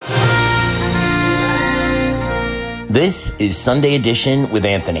This is Sunday Edition with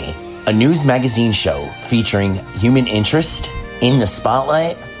Anthony, a news magazine show featuring human interest in the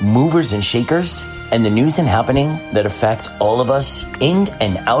spotlight, movers and shakers, and the news and happening that affect all of us in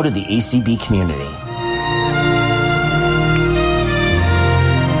and out of the ACB community.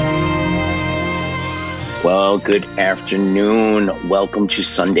 Well, good afternoon. Welcome to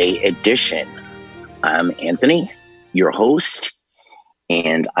Sunday Edition. I'm Anthony, your host,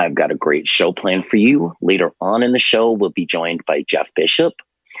 and I've got a great show planned for you. Later on in the show, we'll be joined by Jeff Bishop.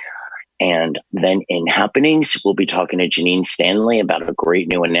 And then in Happenings, we'll be talking to Janine Stanley about a great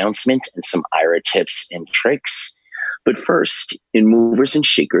new announcement and some IRA tips and tricks. But first, in Movers and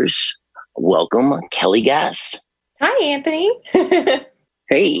Shakers, welcome Kelly Gast. Hi, Anthony.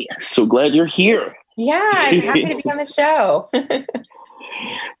 Hey, so glad you're here. Yeah, I'm happy to be on the show.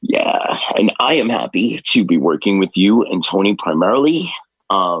 Yeah, and I am happy to be working with you and Tony primarily.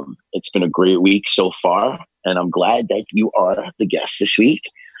 It's been a great week so far, and I'm glad that you are the guest this week.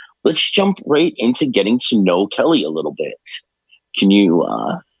 Let's jump right into getting to know Kelly a little bit. Can you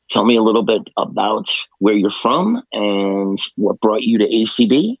tell me a little bit about where you're from and what brought you to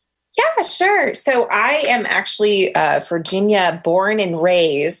ACB? Yeah, sure. So I am actually Virginia born and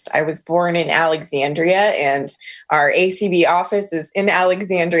raised. I was born in Alexandria, and our ACB office is in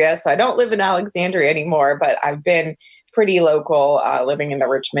Alexandria. So I don't live in Alexandria anymore, but I've been pretty local, living in the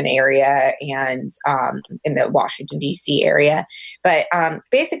Richmond area and in the Washington, D.C. area. But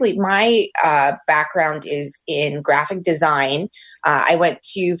basically, my background is in graphic design. I went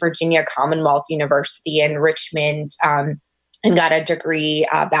to Virginia Commonwealth University in Richmond and got a degree,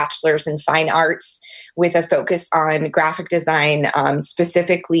 bachelor's in fine arts with a focus on graphic design,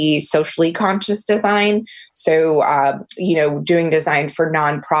 specifically socially conscious design. So, doing design for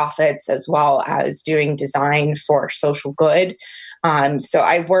nonprofits as well as doing design for social good. So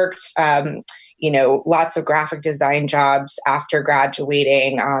I worked, lots of graphic design jobs after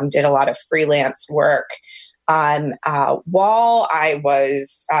graduating, did a lot of freelance work. While I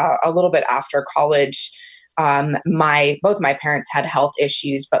was a little bit after college, both my parents had health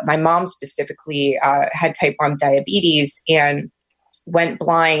issues, but my mom specifically had type 1 diabetes and went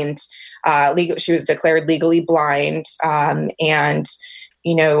blind. She was declared legally blind, and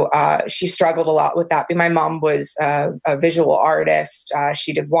she struggled a lot with that. My mom was a visual artist.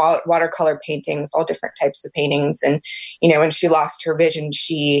 She did watercolor paintings, all different types of paintings, and when she lost her vision,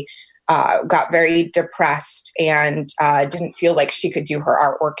 she got very depressed and didn't feel like she could do her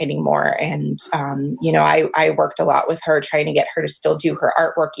artwork anymore. And, I worked a lot with her trying to get her to still do her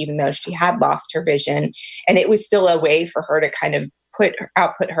artwork, even though she had lost her vision. And it was still a way for her to kind of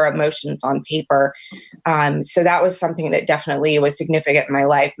output her emotions on paper. So that was something that definitely was significant in my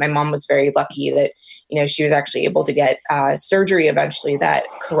life. My mom was very lucky that, she was actually able to get surgery eventually that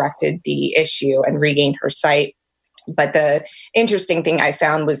corrected the issue and regained her sight. But the interesting thing I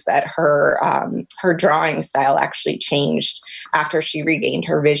found was that her drawing style actually changed after she regained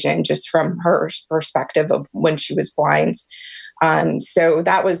her vision, just from her perspective of when she was blind. So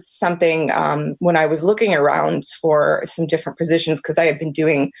that was something when I was looking around for some different positions, because I had been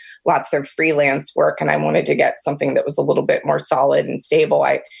doing lots of freelance work and I wanted to get something that was a little bit more solid and stable.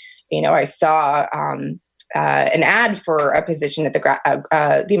 I saw an ad for a position at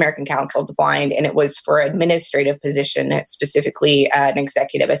the American Council of the Blind, and it was for an administrative position, specifically an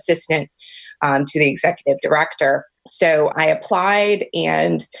executive assistant to the executive director. So I applied,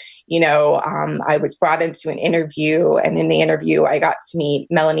 and I was brought into an interview, and in the interview, I got to meet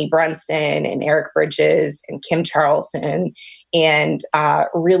Melanie Brunson and Eric Bridges and Kim Charlson, and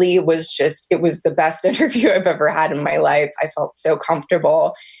really it was the best interview I've ever had in my life. I felt so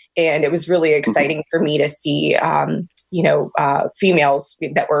comfortable. And it was really exciting for me to see, females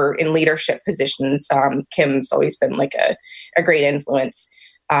that were in leadership positions. Kim's always been like a great influence.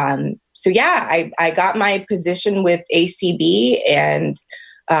 I got my position with ACB, and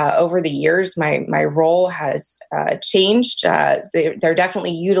over the years, my role has changed. They're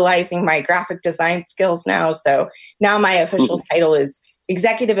definitely utilizing my graphic design skills now. So now my official title is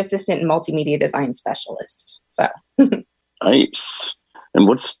Executive Assistant and Multimedia Design Specialist. So nice. And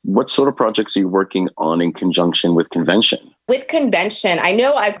what sort of projects are you working on in conjunction with Convention? With Convention, I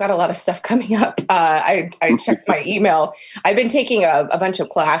know I've got a lot of stuff coming up. I checked my email. I've been taking a bunch of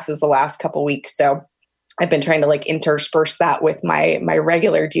classes the last couple weeks, so I've been trying to intersperse that with my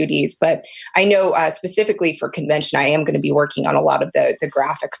regular duties. But I know specifically for Convention, I am going to be working on a lot of the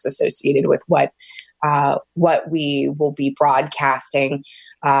graphics associated with what we will be broadcasting,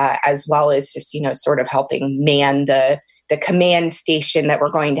 as well as just, sort of helping man the command station that we're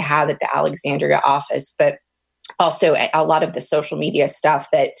going to have at the Alexandria office. But also a lot of the social media stuff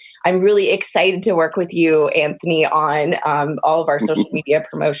that I'm really excited to work with you, Anthony, on all of our social media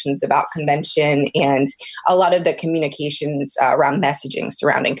promotions about convention and a lot of the communications around messaging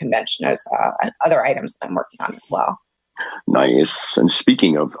surrounding convention as other items that I'm working on as well. Nice. And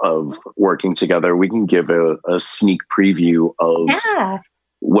speaking of working together, we can give a sneak preview of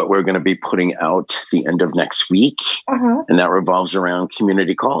what we're going to be putting out the end of next week. And that revolves around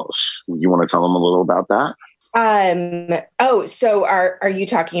community calls. You want to tell them a little about that? So are you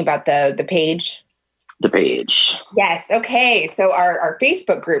talking about the page? The page. Yes. Okay. So our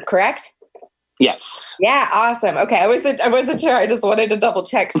Facebook group, correct? Yes. Yeah. Awesome. Okay. I wasn't sure. I just wanted to double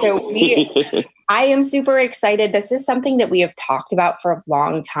check. So I am super excited. This is something that we have talked about for a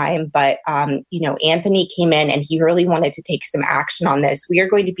long time, but, Anthony came in and he really wanted to take some action on this. We are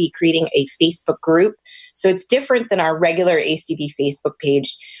going to be creating a Facebook group. So it's different than our regular ACB Facebook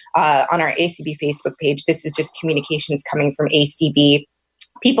page. On our ACB Facebook page, this is just communications coming from ACB.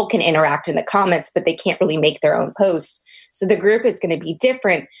 People can interact in the comments, but they can't really make their own posts. So the group is going to be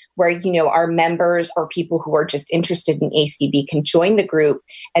different where, our members or people who are just interested in ACB can join the group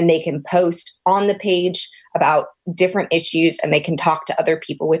and they can post on the page about different issues and they can talk to other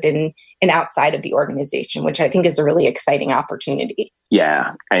people within and outside of the organization, which I think is a really exciting opportunity.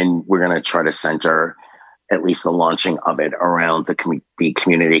 Yeah. And we're going to try to center at least the launching of it around the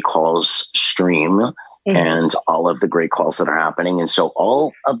community calls stream. And all of the great calls that are happening. And so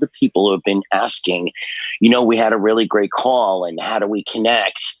all of the people who have been asking, we had a really great call and how do we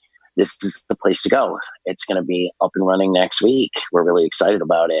connect? This is the place to go. It's going to be up and running next week. We're really excited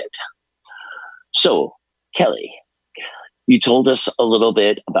about it. So, Kelly, you told us a little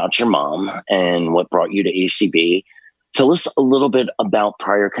bit about your mom and what brought you to ACB. Tell us a little bit about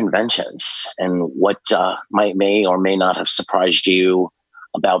prior conventions and what may or may not have surprised you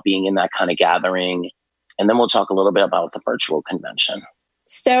about being in that kind of gathering. And then we'll talk a little bit about the virtual convention.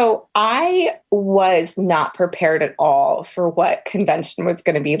 So I was not prepared at all for what convention was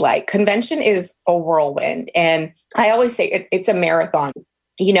going to be like. Convention is a whirlwind. And I always say it's a marathon.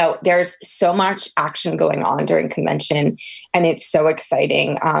 There's so much action going on during convention and it's so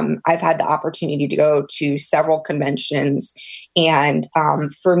exciting. I've had the opportunity to go to several conventions. And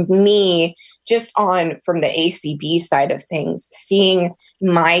for me, just from the ACB side of things, seeing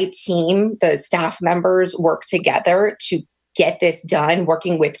my team, the staff members work together to get this done,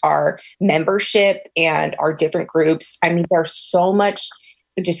 working with our membership and our different groups. I mean, there's so much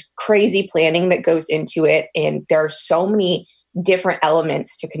just crazy planning that goes into it. And there are so many different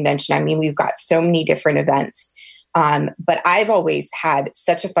elements to convention. I mean, we've got so many different events. But I've always had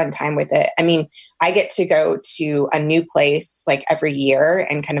such a fun time with it. I mean, I get to go to a new place like every year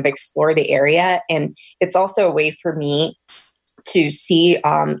and kind of explore the area. And it's also a way for me to see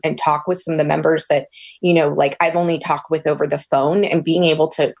and talk with some of the members that, I've only talked with over the phone, and being able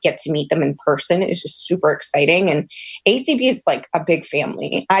to get to meet them in person is just super exciting. And ACB is like a big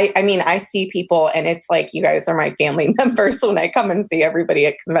family. I mean, I see people and it's like, you guys are my family members when I come and see everybody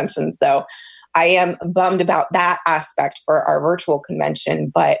at conventions. So I am bummed about that aspect for our virtual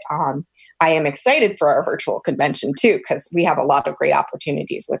convention, but I am excited for our virtual convention too, because we have a lot of great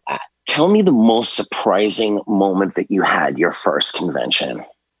opportunities with that. Tell me the most surprising moment that you had your first convention.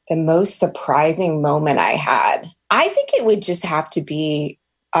 The most surprising moment I had, I think it would just have to be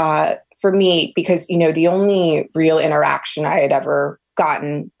for me, because, the only real interaction I had ever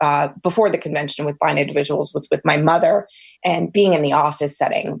gotten before the convention with blind individuals was with my mother and being in the office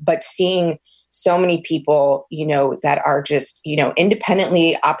setting, but seeing so many people, that are just,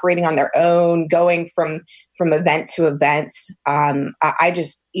 independently operating on their own, going from event to event. I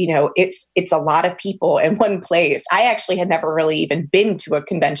just, it's a lot of people in one place. I actually had never really even been to a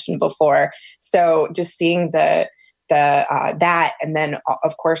convention before. So just seeing that, and then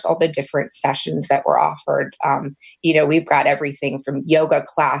of course, all the different sessions that were offered. We've got everything from yoga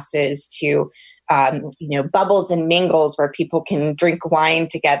classes to, bubbles and mingles where people can drink wine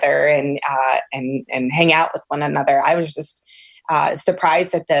together and hang out with one another. I was just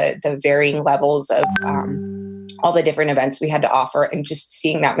surprised at the varying levels of all the different events we had to offer, and just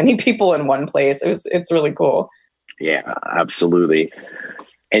seeing that many people in one place. It's really cool. Yeah, absolutely.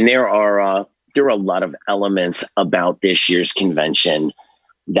 And there are a lot of elements about this year's convention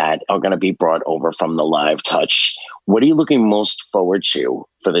that are going to be brought over from the Live Touch. What are you looking most forward to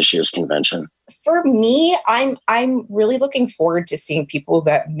for this year's convention? For me, I'm really looking forward to seeing people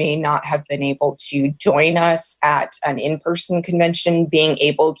that may not have been able to join us at an in-person convention, being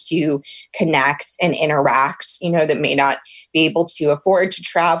able to connect and interact, that may not be able to afford to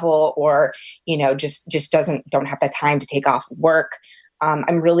travel or, just don't have the time to take off work.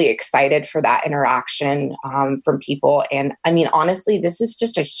 I'm really excited for that interaction from people. And I mean, honestly, this is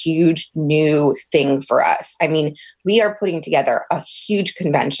just a huge new thing for us. I mean, we are putting together a huge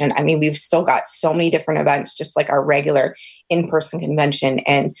convention. I mean, we've still got so many different events, just like our regular in-person convention.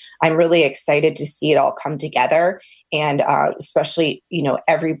 And I'm really excited to see it all come together. And especially,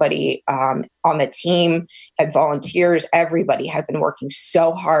 everybody on the team and volunteers, everybody have been working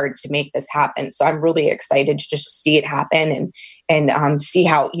so hard to make this happen. So I'm really excited to just see it happen and see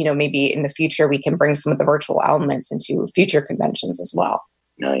how, maybe in the future we can bring some of the virtual elements into future conventions as well.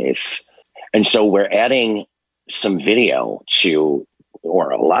 Nice. And so we're adding some video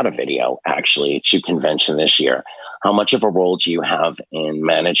or a lot of video actually, to convention this year. How much of a role do you have in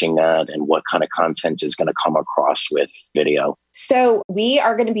managing that, and what kind of content is going to come across with video? So we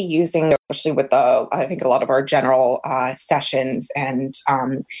are going to be using, especially with I think a lot of our general sessions, and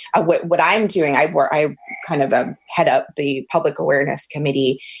what I'm doing, I kind of head up the public awareness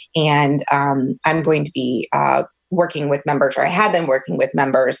committee, and I'm going to be working with members, or I have been working with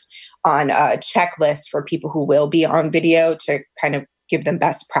members on a checklist for people who will be on video to kind of give them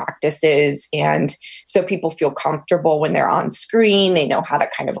best practices. And so people feel comfortable when they're on screen, they know how to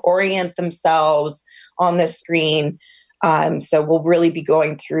kind of orient themselves on the screen. So we'll really be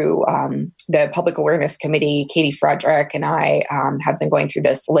going through the Public Awareness Committee. Katie Frederick and I have been going through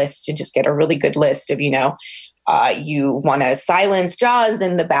this list to just get a really good list of, you want to silence Jaws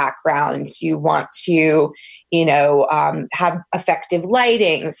in the background. You want to, have effective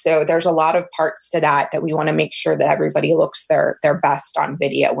lighting. So there's a lot of parts to that we want to make sure that everybody looks their best on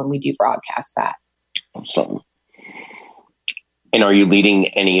video when we do broadcast that. Awesome. And are you leading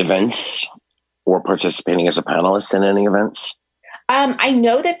any events or participating as a panelist in any events? I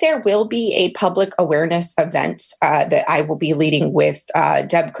know that there will be a public awareness event that I will be leading with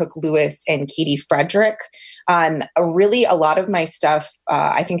Deb Cook-Lewis and Katie Frederick. Really, a lot of my stuff,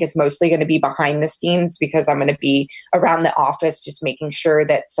 I think, is mostly going to be behind the scenes, because I'm going to be around the office just making sure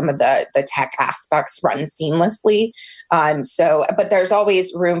that some of the tech aspects run seamlessly. But there's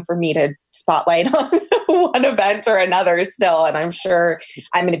always room for me to spotlight on one event or another still. And I'm sure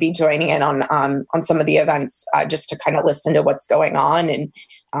I'm going to be joining in on some of the events just to kind of listen to what's going on. And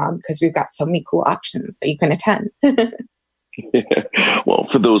because we've got so many cool options that you can attend. Well,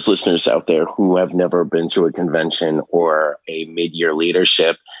 for those listeners out there who have never been to a convention or a mid-year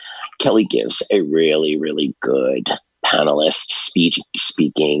leadership, Kelly gives a really, really good panelist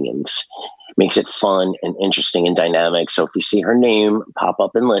speaking and makes it fun and interesting and dynamic. So if you see her name, pop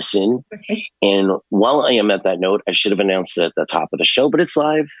up and listen. And while I am at that note, I should have announced it at the top of the show, but it's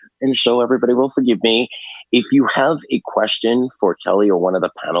live, and so everybody will forgive me. If you have a question for Kelly or one of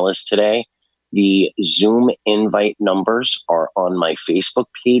the panelists today, the Zoom invite numbers are on my Facebook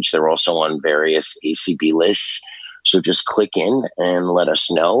page. They're also on various ACB lists. So just click in and let us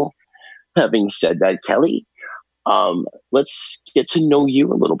know. Having said that, Kelly, let's get to know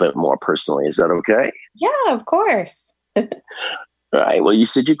you a little bit more personally. Is that okay? Yeah, of course. All right. Well, you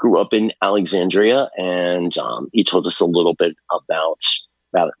said you grew up in Alexandria, and you told us a little bit about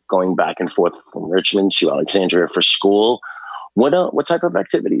going back and forth from Richmond to Alexandria for school. What type of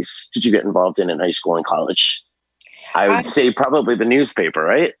activities did you get involved in high school and college? I would say probably the newspaper,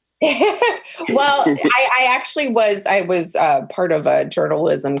 right? Well, I was part of a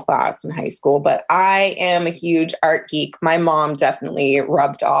journalism class in high school, but I am a huge art geek. My mom definitely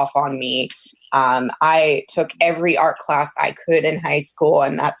rubbed off on me. I took every art class I could in high school,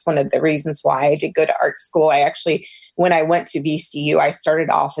 and that's one of the reasons why I did go to art school. When I went to VCU, I started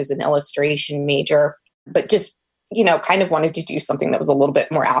off as an illustration major, but just kind of wanted to do something that was a little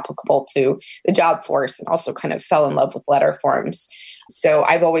bit more applicable to the job force, and also kind of fell in love with letter forms. So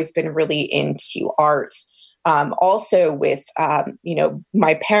I've always been really into art. Also with,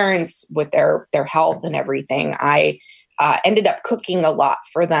 my parents with their health and everything, I ended up cooking a lot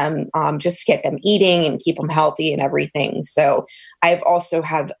for them, just to get them eating and keep them healthy and everything. So I've also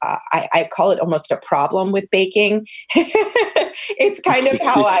I call it almost a problem with baking. It's kind of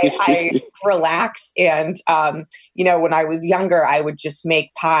how I relax. And, when I was younger, I would just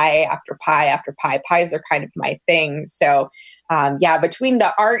make pie after pie after pie. Pies are kind of my thing. So, between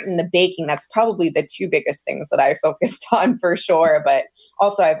the art and the baking, that's probably the two biggest things that I focused on for sure. But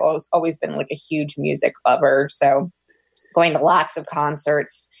also I've always been like a huge music lover. So going to lots of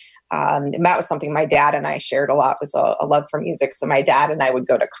concerts. And that was something my dad and I shared a lot, was a love for music. So my dad and I would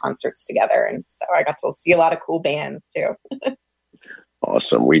go to concerts together. And so I got to see a lot of cool bands too.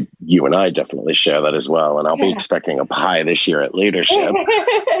 Awesome. You and I definitely share that as well. And I'll be expecting a pie this year at Leadership.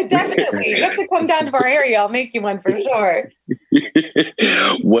 Definitely. You have to come down to our area. I'll make you one for sure.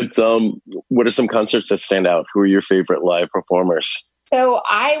 What are some concerts that stand out? Who are your favorite live performers? So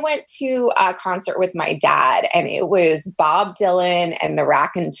I went to a concert with my dad, and it was Bob Dylan and the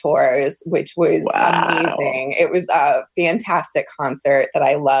Raconteurs, which was amazing. It was a fantastic concert that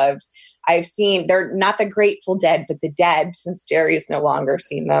I loved. I've seen, they're not the Grateful Dead, but the Dead, since Jerry's no longer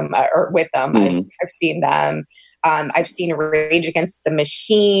seen them or with them. I've seen them. I've seen Rage Against the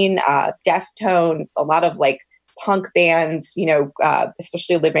Machine, Deftones, a lot of like punk bands,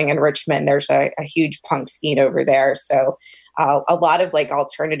 especially living in Richmond, there's a huge punk scene over there. So a lot of like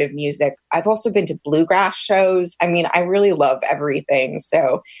alternative music. I've also been to bluegrass shows. I mean, I really love everything.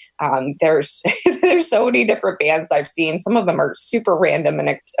 So there's so many different bands I've seen. Some of them are super random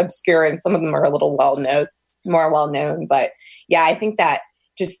and obscure, and some of them are a little more well known. But yeah, I think that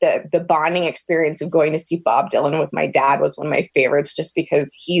just the bonding experience of going to see Bob Dylan with my dad was one of my favorites, just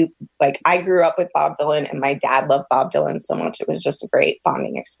because I grew up with Bob Dylan and my dad loved Bob Dylan so much. It was just a great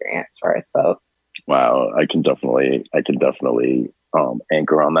bonding experience for us both. Wow. I can definitely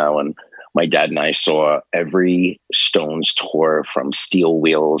anchor on that one. My dad and I saw every Stones tour from Steel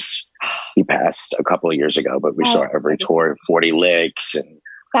Wheels. He passed a couple of years ago, but we saw every tour, 40 Licks and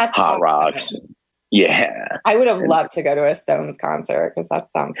That's Hot awesome. Rocks. Yeah. I would have loved to go to a Stones concert because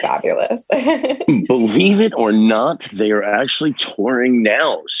that sounds fabulous. Believe it or not, they are actually touring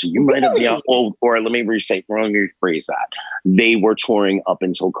now. So you might have, or let me rephrase that. They were touring up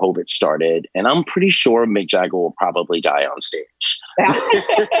until COVID started. And I'm pretty sure Mick Jagger will probably die on stage.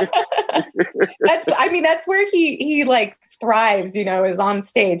 That's where he like thrives, is on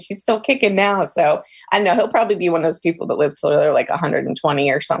stage. He's still kicking now. So I don't know, he'll probably be one of those people that lives till they're like 120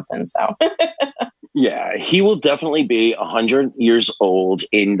 or something. So yeah, he will definitely be 100 years old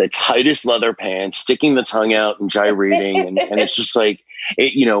in the tightest leather pants, sticking the tongue out and gyrating. and it's just like,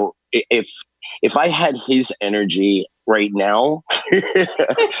 if I had his energy right now,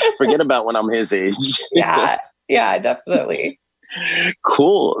 forget about when I'm his age. Yeah, definitely.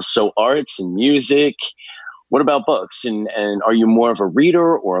 Cool. So arts and music. What about books? And are you more of a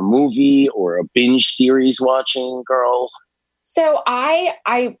reader or a movie or a binge series watching girl? So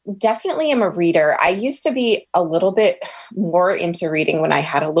I definitely am a reader. I used to be a little bit more into reading when I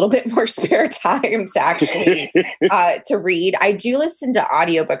had a little bit more spare time to actually to read. I do listen to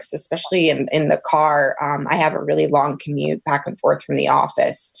audiobooks, especially in the car. I have a really long commute back and forth from the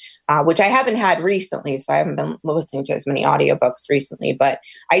office, which I haven't had recently. So I haven't been listening to as many audiobooks recently, but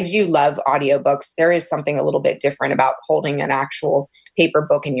I do love audiobooks. There is something a little bit different about holding an actual paper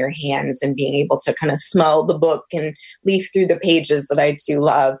book in your hands and being able to kind of smell the book and leaf through the pages that I do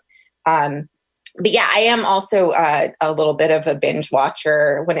love. But yeah, I am also a little bit of a binge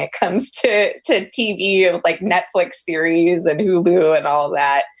watcher when it comes to TV, like Netflix series and Hulu and all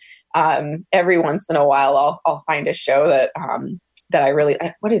that. Every once in a while, I'll find a show that I really,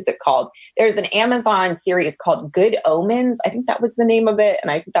 what is it called? There's an Amazon series called Good Omens. I think that was the name of it.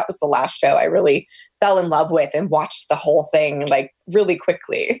 And I think that was the last show I really fell in love with and watched the whole thing like really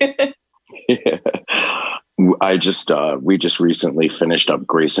quickly. We just recently finished up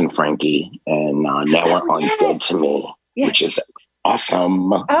Grace and Frankie, and now we're on Dead to Me, which is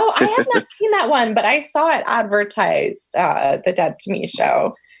awesome. Oh, I have not seen that one, but I saw it advertised, the Dead to Me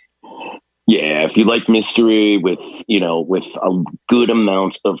show. Yeah, if you like mystery with a good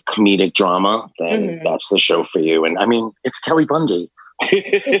amount of comedic drama, then that's the show for you. And I mean, it's Kelly Bundy.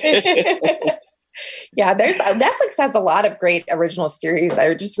 Yeah, Netflix has a lot of great original series.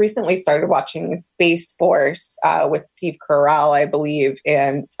 I just recently started watching Space Force with Steve Carell, I believe,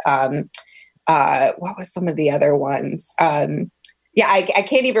 and what was some of the other ones? I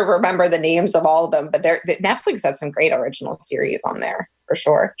can't even remember the names of all of them, but Netflix has some great original series on there for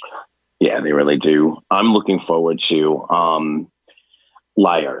sure. Yeah, they really do. I'm looking forward to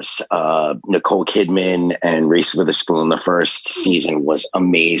Liars. Nicole Kidman and Reese Witherspoon. The first season was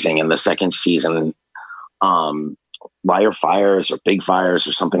amazing, and the second season, Liar Fires or Big Fires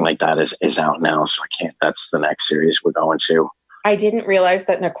or something like that is out now. So that's the next series we're going to. I didn't realize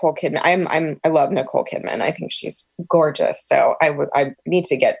that Nicole Kidman. I love Nicole Kidman. I think she's gorgeous. So I need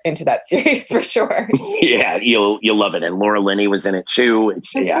to get into that series for sure. Yeah, you'll love it. And Laura Linney was in it too.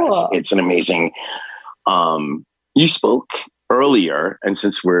 Cool. It's an amazing. You spoke earlier, and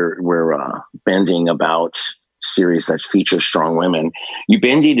since we're bandying about series that feature strong women, you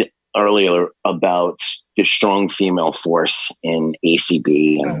bandied earlier about the strong female force in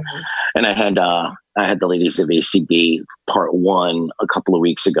ACB, and I had the ladies of ACB part 1 a couple of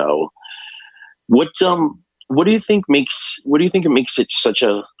weeks ago. What do you think it makes it such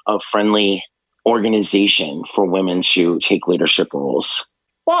a friendly organization for women to take leadership roles?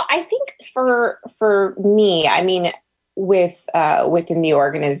 Well, I think for me, I mean, within the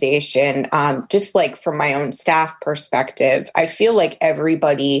organization, just like from my own staff perspective, I feel like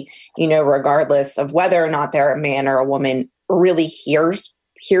everybody, regardless of whether or not they're a man or a woman, really hears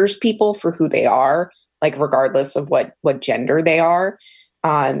people for who they are, like regardless of what gender they are.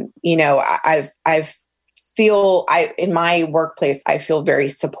 In my workplace, I feel very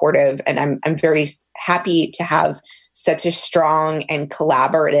supportive, and I'm very happy to have such a strong and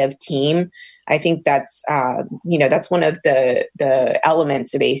collaborative team. I think that's one of the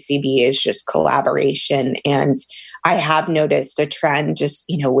elements of ACB is just collaboration. And I have noticed a trend just,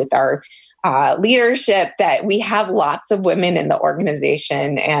 with our leadership that we have lots of women in the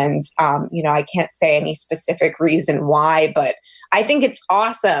organization. And, I can't say any specific reason why, but I think it's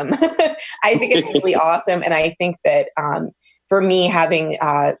awesome. I think it's really awesome. And I think that for me, having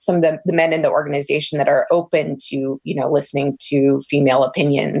some of the men in the organization that are open to, listening to female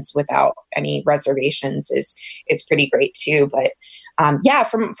opinions without any reservations is pretty great too. But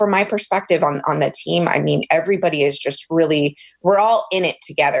from my perspective on the team, I mean, everybody is just really, we're all in it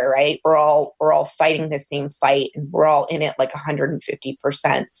together, right? We're all fighting the same fight, and we're all in it like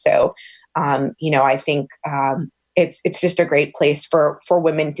 150%. So, I think it's just a great place for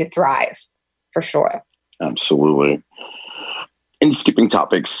women to thrive, for sure. Absolutely. And skipping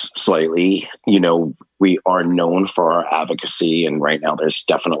topics slightly, we are known for our advocacy, and right now there's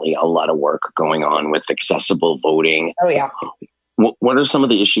definitely a lot of work going on with accessible voting. Oh yeah. What are some of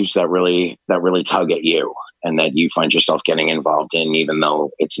the issues that really tug at you and that you find yourself getting involved in, even though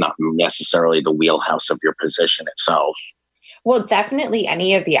it's not necessarily the wheelhouse of your position itself? Well, definitely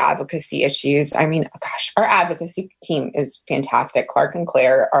any of the advocacy issues. I mean, gosh, our advocacy team is fantastic. Clark and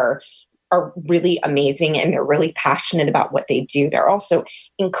Claire are really amazing, and they're really passionate about what they do. They're also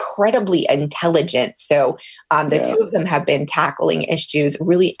incredibly intelligent. So the two of them have been tackling issues.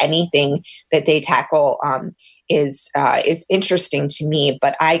 Really, anything that they tackle is interesting to me.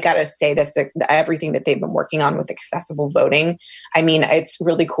 But I gotta say this: everything that they've been working on with accessible voting. I mean, it's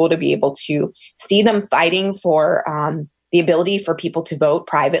really cool to be able to see them fighting for the ability for people to vote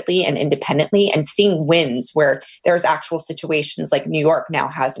privately and independently, and seeing wins where there's actual situations like New York now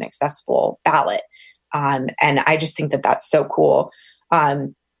has an accessible ballot. And I just think that that's so cool.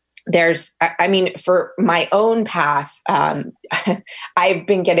 For my own path, I've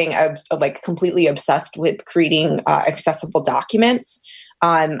been getting completely obsessed with creating accessible documents.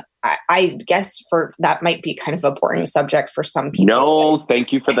 I guess that might be kind of a boring subject for some people. No,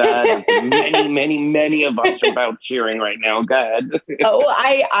 thank you for that. many of us are about cheering right now. Go ahead.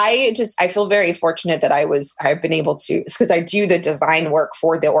 I feel very fortunate that I've been able to, because I do the design work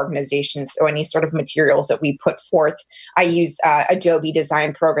for the organization. So any sort of materials that we put forth, I use Adobe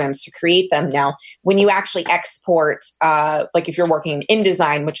design programs to create them. Now, when you actually export, like if you're working in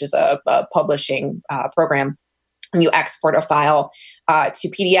InDesign, which is a publishing program, and you export a file to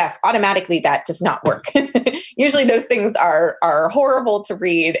PDF, automatically that does not work. Usually those things are horrible to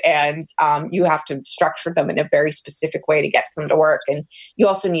read, and you have to structure them in a very specific way to get them to work. And you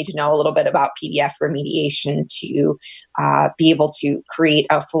also need to know a little bit about PDF remediation to be able to create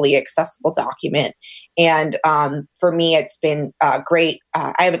a fully accessible document. And for me, it's been great.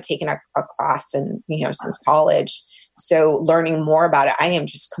 I haven't taken a class since college. So learning more about it, I am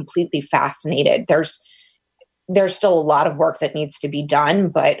just completely fascinated. There's still a lot of work that needs to be done,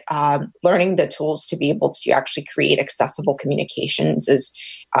 but learning the tools to be able to actually create accessible communications is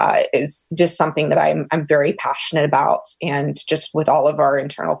just something that I'm very passionate about. And just with all of our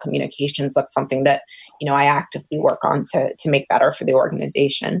internal communications, that's something that I actively work on to make better for the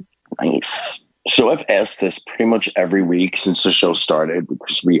organization. Nice. So I've asked this pretty much every week since the show started,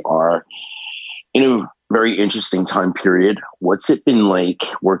 because we are in a very interesting time period. What's it been like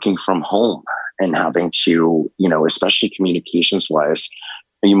working from home and having to, especially communications wise,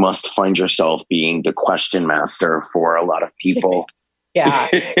 you must find yourself being the question master for a lot of people. Yeah,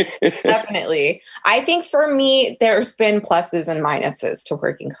 definitely. I think for me, there's been pluses and minuses to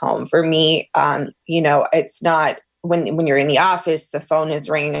working home. For me, it's not when you're in the office, the phone is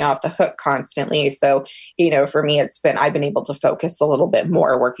ringing off the hook constantly. So, for me, I've been able to focus a little bit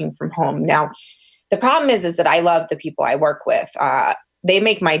more working from home. Now, the problem is that I love the people I work with. They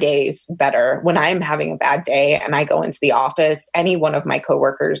make my days better. When I'm having a bad day and I go into the office, any one of my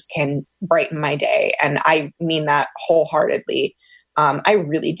coworkers can brighten my day. And I mean that wholeheartedly. I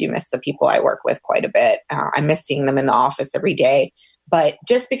really do miss the people I work with quite a bit. I miss seeing them in the office every day. But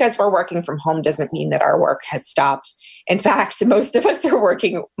just because we're working from home doesn't mean that our work has stopped. In fact, most of us are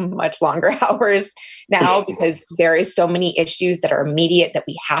working much longer hours now because there is so many issues that are immediate that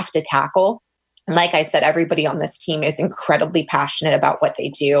we have to tackle. And like I said, everybody on this team is incredibly passionate about what they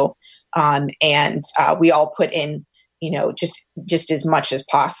do. And we all put in just as much as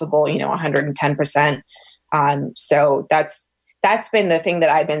possible, 110%. So that's been the thing that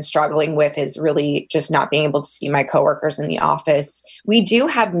I've been struggling with, is really just not being able to see my coworkers in the office. We do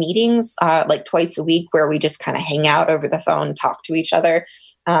have meetings like twice a week where we just kind of hang out over the phone, talk to each other,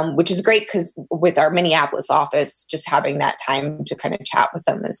 which is great because with our Minneapolis office, just having that time to kind of chat with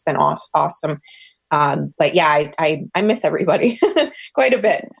them has been awesome. But yeah, I miss everybody quite a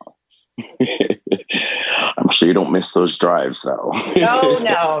bit. I'm sure you don't miss those drives, though.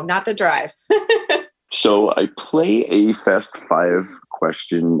 No, not the drives. So I play a Fast Five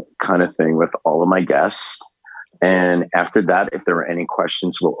question kind of thing with all of my guests. And after that, if there are any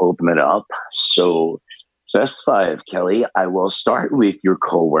questions, we'll open it up. So Fast Five, Kelly, I will start with your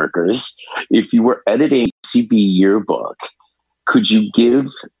coworkers. If you were editing CB yearbook, could you give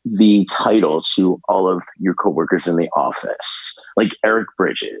the title to all of your coworkers in the office? Like Eric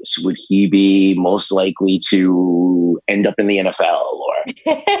Bridges, would he be most likely to end up in the NFL? Or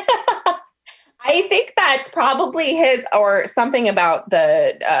I think that's probably his, or something about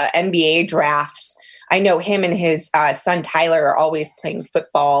the NBA draft. I know him and his son Tyler are always playing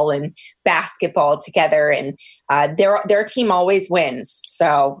football and basketball together, and their team always wins.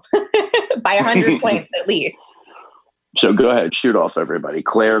 So by 100 points at least. So go ahead, shoot off everybody.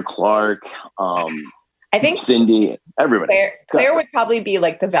 Claire, Clark, I think Cindy, everybody. Claire would probably be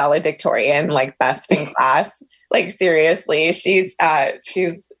like the valedictorian, like best in class. Like seriously, she's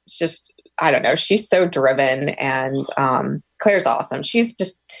just, I don't know. She's so driven, and Claire's awesome. She's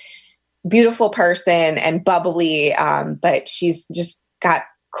just beautiful person and bubbly, but she's just got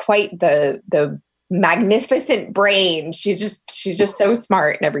quite the magnificent brain. She's just so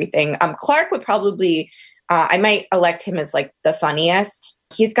smart and everything. Clark would probably. I might elect him as like the funniest.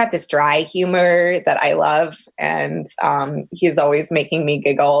 He's got this dry humor that I love, and he's always making me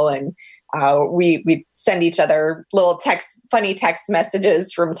giggle. And we send each other little funny text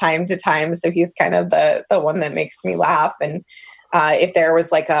messages from time to time. So he's kind of the one that makes me laugh. And if there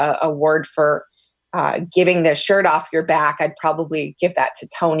was like a award for giving the shirt off your back, I'd probably give that to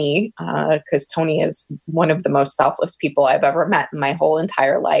Tony, because Tony is one of the most selfless people I've ever met in my whole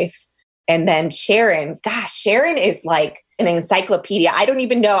entire life. And then Sharon, gosh, Sharon is like an encyclopedia. I don't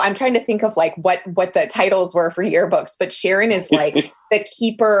even know. I'm trying to think of like what the titles were for yearbooks, but Sharon is like the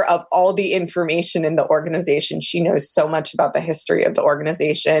keeper of all the information in the organization. She knows so much about the history of the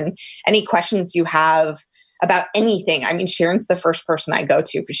organization. Any questions you have about anything, I mean, Sharon's the first person I go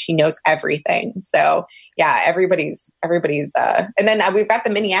to because she knows everything. So yeah, everybody's, and then we've got the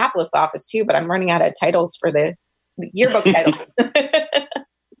Minneapolis office too, but I'm running out of titles for the yearbook titles.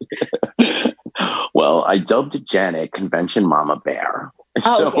 Well, I dubbed Janet Convention Mama Bear.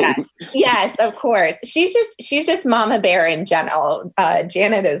 Oh, so. Yes, of course. She's just Mama Bear in general.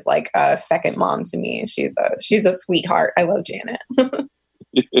 Janet is like a second mom to me. She's a sweetheart. I love Janet.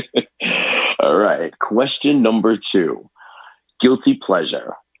 All right. Question number 2. Guilty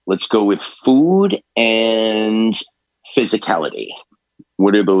pleasure. Let's go with food and physicality.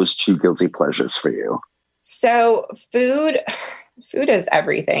 What are those 2 guilty pleasures for you? So food is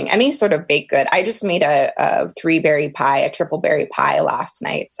everything. Any sort of baked good. I just made a 3-berry pie, a triple berry pie last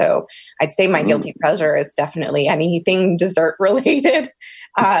night. So I'd say my guilty pleasure is definitely anything dessert related.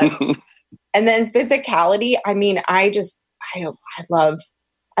 And then physicality. I mean, I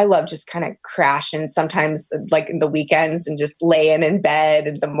love just kind of crashing sometimes like in the weekends and just laying in bed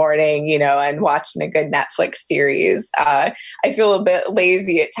in the morning, and watching a good Netflix series. I feel a bit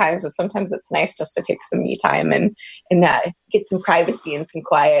lazy at times, but sometimes it's nice just to take some me time and get some privacy and some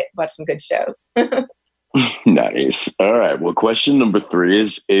quiet, watch some good shows. Nice. All right. Well, question number 3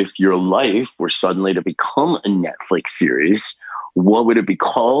 is, if your life were suddenly to become a Netflix series, what would it be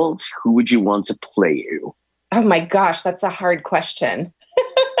called? Who would you want to play you? Oh my gosh, that's a hard question.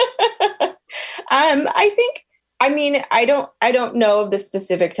 I don't know of the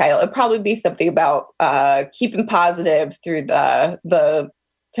specific title. It'd probably be something about keeping positive through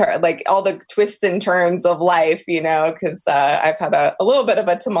like all the twists and turns of life, because I've had a little bit of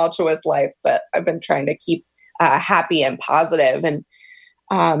a tumultuous life, but I've been trying to keep happy and positive. And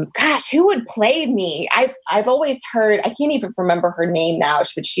gosh, who would play me? I've always heard, I can't even remember her name now,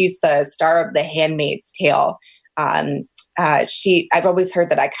 but she's the star of The Handmaid's Tale. I've always heard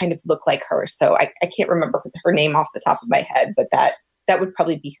that I kind of look like her, so I can't remember her name off the top of my head, but that would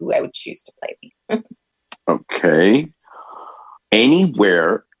probably be who I would choose to play me. Okay.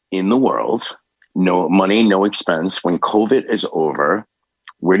 Anywhere in the world, no money, no expense. When COVID is over,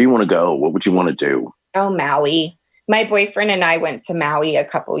 where do you want to go? What would you want to do? Oh, Maui. My boyfriend and I went to Maui a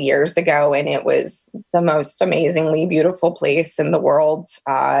couple years ago, and it was the most amazingly beautiful place in the world.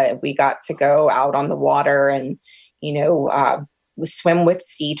 We got to go out on the water and, swim with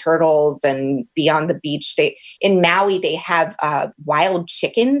sea turtles and be on the beach. In Maui, they have wild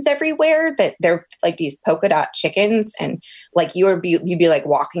chickens everywhere that they're like these polka dot chickens. And like you'd be like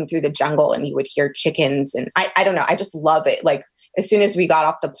walking through the jungle and you would hear chickens. And I don't know. I just love it. Like as soon as we got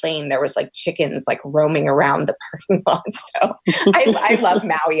off the plane, there was like chickens like roaming around the parking lot. So I love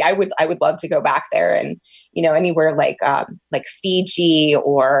Maui. I would love to go back there and, anywhere like Fiji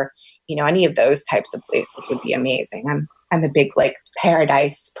or, any of those types of places would be amazing. I'm a big like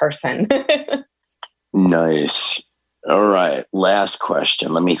paradise person. Nice. All right. Last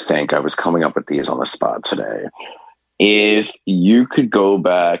question. Let me think. I was coming up with these on the spot today. If you could go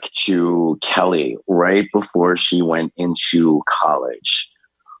back to Kelly right before she went into college,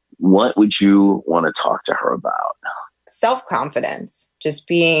 what would you want to talk to her about? Self-confidence, just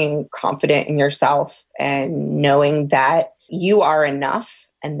being confident in yourself and knowing that you are enough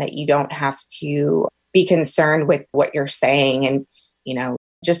and that you don't have to be concerned with what you're saying and,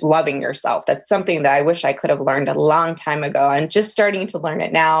 just loving yourself. That's something that I wish I could have learned a long time ago. I'm just starting to learn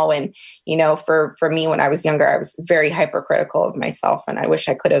it now. And, for me, when I was younger, I was very hypercritical of myself. And I wish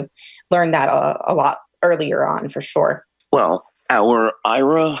I could have learned that a lot earlier on for sure. Well, our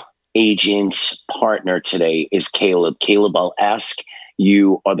IRA agent partner today is Caleb. Caleb, I'll ask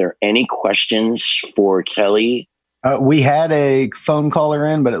you, are there any questions for Kelly? We had a phone caller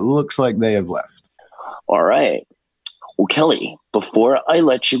in, but it looks like they have left. All right. Well, Kelly, before I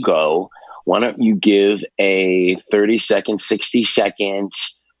let you go, why don't you give a 30-second, 60-second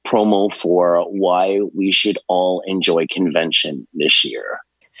promo for why we should all enjoy convention this year?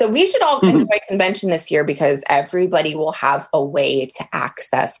 So we should all enjoy convention this year because everybody will have a way to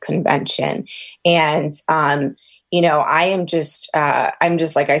access convention. And, I'm just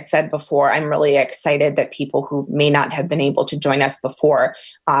like I said before, I'm really excited that people who may not have been able to join us before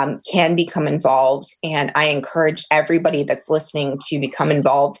can become involved. And I encourage everybody that's listening to become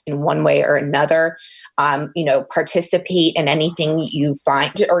involved in one way or another. Participate in anything you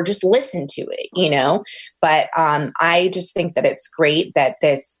find or just listen to it, But I just think that it's great that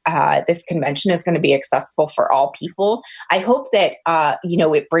this convention is going to be accessible for all people. I hope that,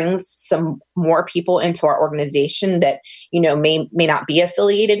 it brings some more people into our organization that, may not be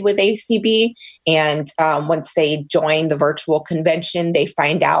affiliated with ACB. And once they join the virtual convention, they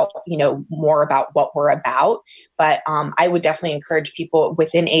find out, more about what we're about. But I would definitely encourage people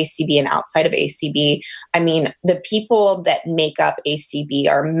within ACB and outside of ACB. I mean, the people that make up ACB,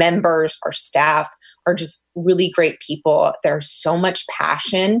 our members, our staff, are just really great people. There's so much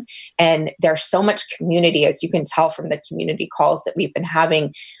passion and there's so much community, as you can tell from the community calls that we've been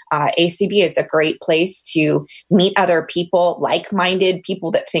having. ACB is a great place to meet other people, like-minded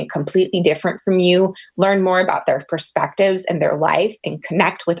people that think completely different from you, learn more about their perspectives and their life, and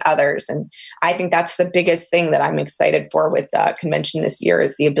connect with others. And I think that's the biggest thing that I'm excited for with the convention this year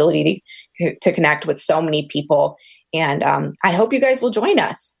is the ability to connect with so many people. And I hope you guys will join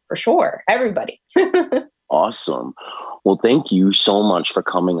us for sure. Everybody. Awesome. Well, thank you so much for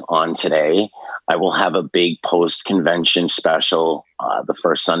coming on today. I will have a big post-convention special the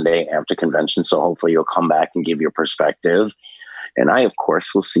first Sunday after convention. So hopefully you'll come back and give your perspective. And I, of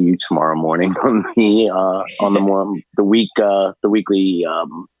course, will see you tomorrow morning on the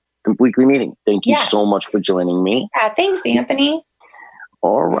weekly meeting. Thank you so much for joining me. Yeah, thanks, Anthony.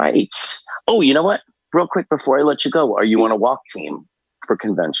 All right. Oh, you know what? Real quick before I let you go, are you on a walk team for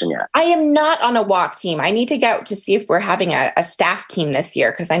convention yet? I am not on a walk team. I need to get to see if we're having a staff team this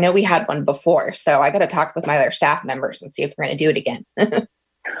year because I know we had one before. So I got to talk with my other staff members and see if we're going to do it again.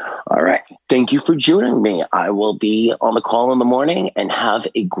 All right. Thank you for joining me. I will be on the call in the morning and have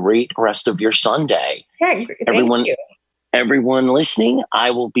a great rest of your Sunday. Yeah, thank you. Everyone listening,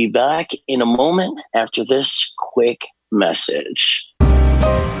 I will be back in a moment after this quick message.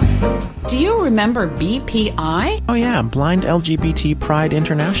 Do you remember BPI? Oh yeah, Blind LGBT Pride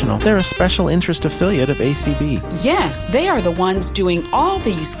International. They're a special interest affiliate of ACB. Yes, they are the ones doing all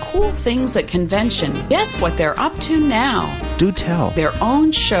these cool things at convention. Guess what they're up to now? Do tell. Their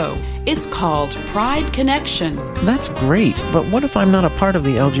own show. It's called Pride Connection. That's great, but what if I'm not a part of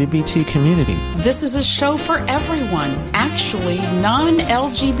the LGBT community? This is a show for everyone. Actually,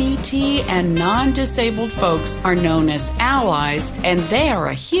 non-LGBT and non-disabled folks are known as allies, and they are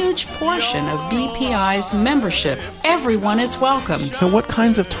a huge portion of BPI's membership. Everyone is welcome. So what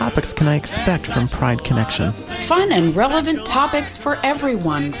kinds of topics can I expect from Pride Connection? Fun and relevant topics for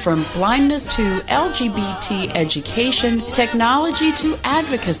everyone, from blindness to LGBT education, technology to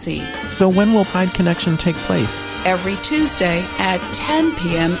advocacy. So when will Pride Connection take place? Every Tuesday at 10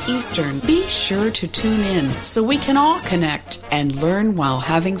 p.m. Eastern. Be sure to tune in so we can all connect and learn while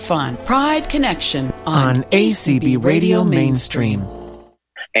having fun. Pride Connection on ACB Radio Mainstream.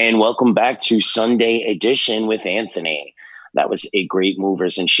 And welcome back to Sunday Edition with Anthony. That was a great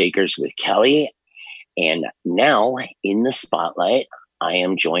Movers and Shakers with Kelly. And now in the spotlight, I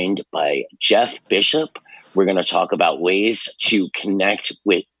am joined by Jeff Bishop. We're going to talk about ways to connect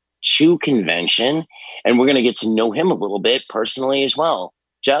with to convention, and we're going to get to know him a little bit personally as well.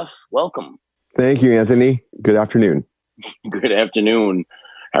 Jeff, welcome. Thank you, Anthony. Good afternoon. Good afternoon.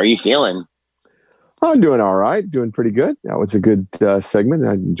 How are you feeling? I'm doing all right. Doing pretty good. That was a good segment.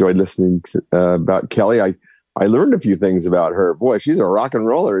 I enjoyed listening to, about Kelly. I learned a few things about her. Boy, she's a rock and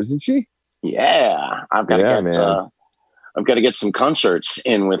roller, isn't she? Yeah, I've got to get some concerts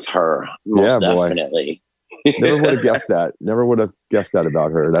in with her. Most definitely. Never would have guessed that. Never would have guessed that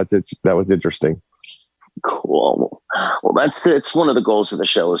about her. That was interesting. Cool. Well, it's one of the goals of the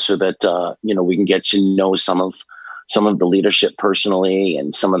show is so that we can get to know some of the leadership personally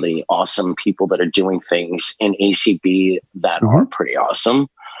and some of the awesome people that are doing things in ACB that are pretty awesome.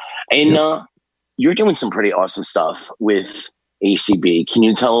 And you're doing some pretty awesome stuff with ACB. Can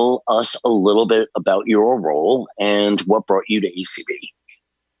you tell us a little bit about your role and what brought you to ACB?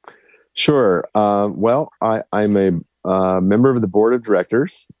 Sure. Well, I'm a member of the board of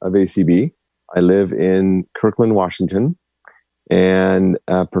directors of ACB. I live in Kirkland, Washington. And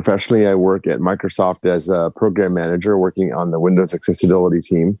professionally, I work at Microsoft as a program manager, working on the Windows accessibility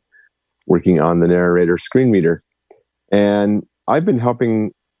team, working on the Narrator screen reader. And I've been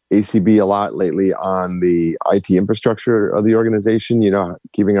helping ACB a lot lately on the IT infrastructure of the organization,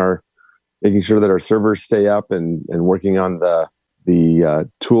 making sure that our servers stay up and working on the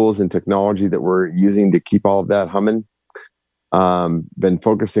tools and technology that we're using to keep all of that humming. Been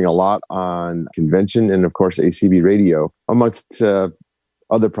focusing a lot on convention and, of course, ACB radio, amongst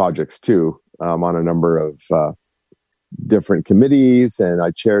other projects, too. I'm on a number of different committees, and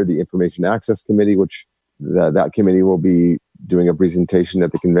I chair the Information Access Committee, which that committee will be doing a presentation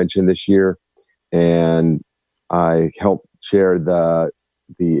at the convention this year. And I help chair the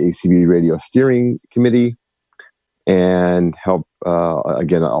ACB Radio Steering Committee and help,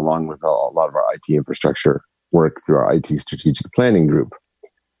 again, along with a lot of our IT infrastructure work through our IT strategic planning group,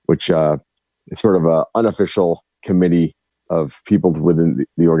 which is sort of an unofficial committee of people within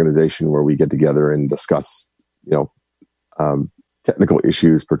the organization where we get together and discuss, technical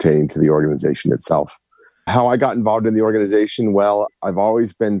issues pertaining to the organization itself. How I got involved in the organization? Well, I've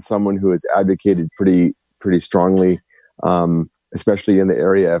always been someone who has advocated pretty strongly, especially in the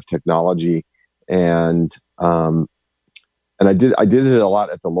area of technology, and I did it a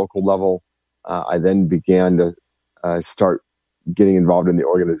lot at the local level. I then began to start getting involved in the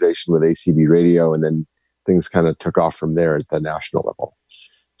organization with ACB Radio, and then things kind of took off from there at the national level.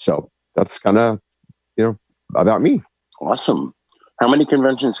 So that's kind of, about me. Awesome. How many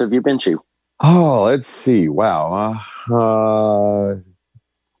conventions have you been to? Oh, let's see. Wow. I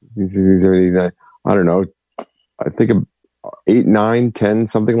don't know. I think 8, 9, 10,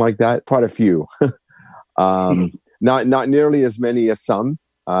 something like that. Quite a few. Not nearly as many as some.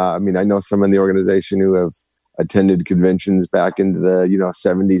 I know some in the organization who have attended conventions back into the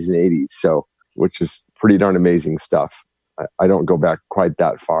 70s and 80s. So, which is pretty darn amazing stuff. I don't go back quite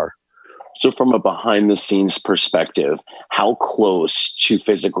that far. So from a behind the scenes perspective, how close to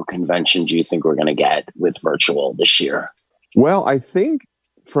physical convention do you think we're going to get with virtual this year? Well, I think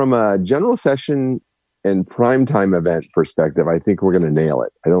from a general session and primetime event perspective, I think we're going to nail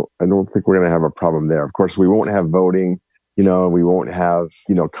it. I don't think we're going to have a problem there. Of course, we won't have voting, we won't have,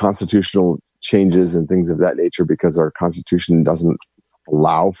 constitutional changes and things of that nature because our Constitution doesn't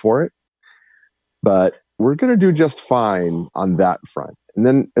allow for it. But we're going to do just fine on that front. And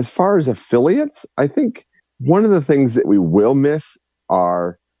then as far as affiliates, I think one of the things that we will miss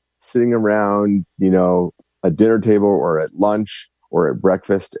are sitting around, a dinner table or at lunch or at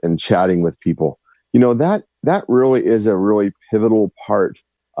breakfast and chatting with people. That really is a really pivotal part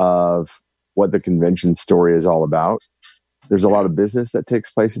of what the convention story is all about. There's a lot of business that takes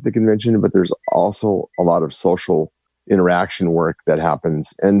place at the convention, but there's also a lot of social interaction work that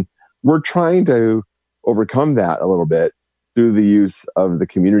happens. And we're trying to overcome that a little bit through the use of the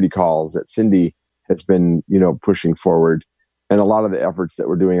community calls that Cindy has been, pushing forward, and a lot of the efforts that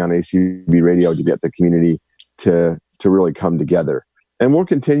we're doing on ACB Radio to get the community to really come together. And we'll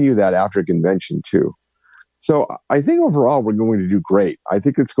continue that after convention too. So I think overall we're going to do great. I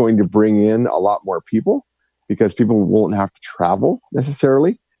think it's going to bring in a lot more people because people won't have to travel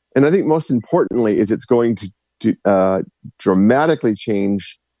necessarily. And I think most importantly is it's going to dramatically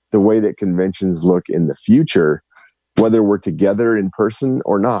change the way that conventions look in the future, whether we're together in person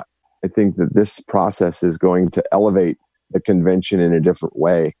or not. I think that this process is going to elevate the convention in a different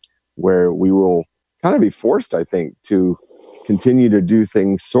way, where we will kind of be forced, I think, to continue to do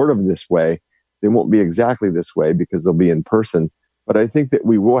things sort of this way. They won't be exactly this way because they'll be in person, but I think that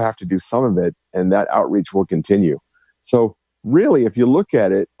we will have to do some of it, and that outreach will continue. So really, if you look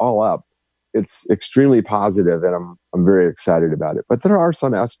at it all up, it's extremely positive, and I'm very excited about it. But there are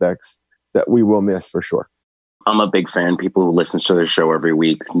some aspects that we will miss for sure. I'm a big fan. People who listen to the show every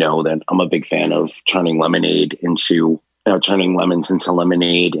week know that I'm a big fan of turning lemons into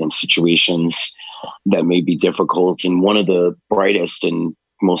lemonade in situations that may be difficult. And one of the brightest and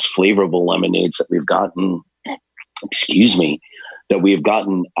most flavorful lemonades that we've gotten, that we have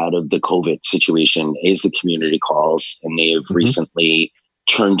gotten out of the COVID situation is the community calls. And they have recently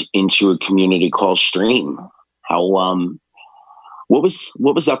turned into a community call stream. How, what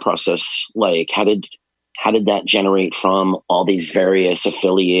was that process like? How did that generate from all these various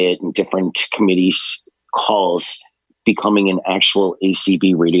affiliate and different committees calls becoming an actual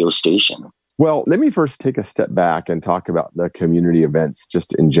ACB radio station? Well, let me first take a step back and talk about the community events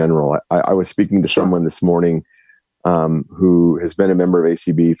just in general. I was speaking to someone this morning who has been a member of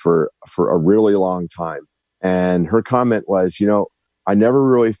ACB for a really long time. And her comment was, I never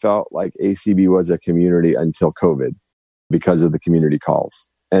really felt like ACB was a community until COVID because of the community calls.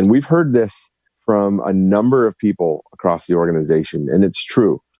 And we've heard this from a number of people across the organization, and it's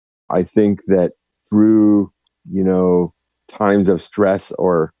true. I think that through, times of stress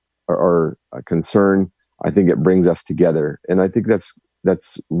or a concern, I think it brings us together. And I think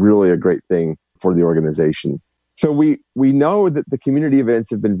that's really a great thing for the organization. So we know that the community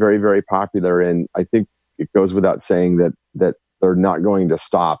events have been very, very popular, and I think it goes without saying that they're not going to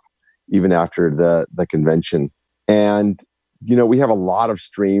stop even after the convention. And we have a lot of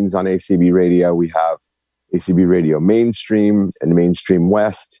streams on ACB Radio. We have ACB Radio Mainstream and Mainstream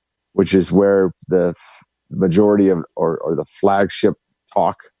West, which is where the majority of or the flagship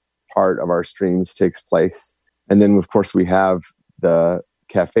talk part of our streams takes place. And then, of course, we have the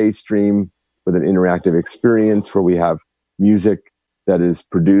cafe stream with an interactive experience where we have music that is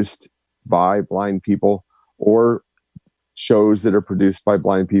produced by blind people or shows that are produced by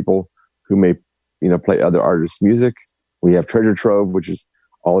blind people who may, play other artists' music. We have Treasure Trove, which is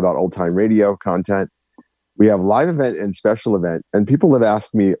all about old time radio content. We have live event and special event. And people have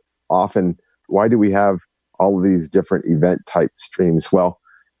asked me often, why do we have all of these different event type streams? Well,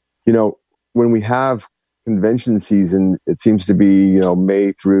 when we have convention season, it seems to be,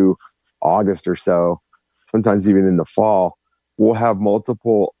 May through August or so, sometimes even in the fall, we'll have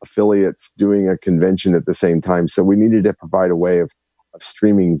multiple affiliates doing a convention at the same time. So we needed to provide a way of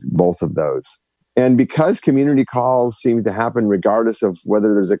streaming both of those. And because community calls seem to happen regardless of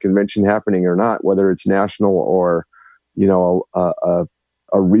whether there's a convention happening or not, whether it's national or,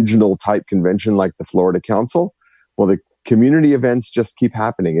 a regional type convention like the Florida Council, well, the community events just keep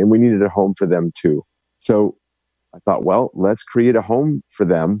happening, and we needed a home for them too. So I thought, well, let's create a home for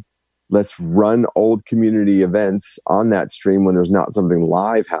them. Let's run old community events on that stream when there's not something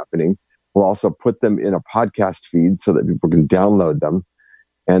live happening. We'll also put them in a podcast feed so that people can download them.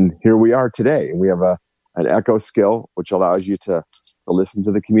 And here we are today. We have an Echo skill, which allows you to listen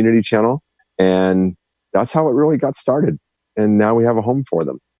to the community channel. And that's how it really got started. And now we have a home for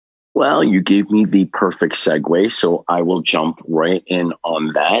them. Well, you gave me the perfect segue, so I will jump right in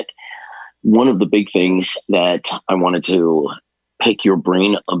on that. One of the big things that I wanted to pick your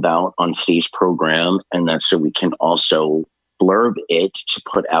brain about on today's program, and that's so we can also blurb it to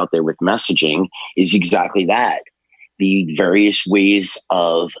put out there with messaging, is exactly that. The various ways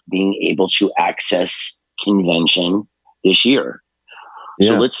of being able to access convention this year.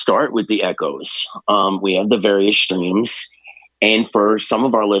 Yeah. So let's start with the Echoes. We have the various streams. And for some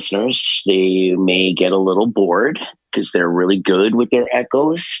of our listeners, they may get a little bored because they're really good with their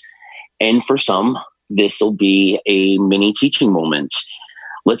Echoes. And for some, this will be a mini teaching moment.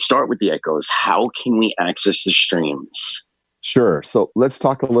 Let's start with the Echoes. How can we access the streams? Sure. So let's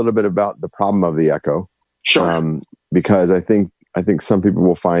talk a little bit about the problem of the Echo. Sure. Because I think some people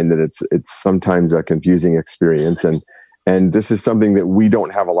will find that it's sometimes a confusing experience, and this is something that we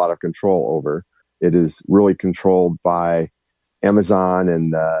don't have a lot of control over. It is really controlled by Amazon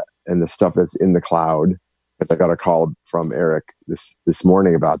and the stuff that's in the cloud. But I got a call from Eric this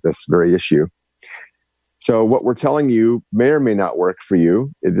morning about this very issue. So what we're telling you may or may not work for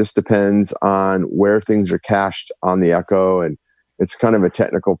you. It just depends on where things are cached on the Echo, and it's kind of a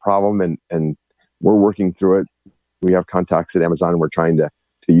technical problem, and we're working through it. We have contacts at Amazon, and we're trying to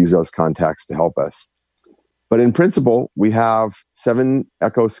use those contacts to help us. But in principle, we have 7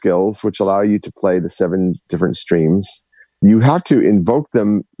 echo skills, which allow you to play the 7 different streams. You have to invoke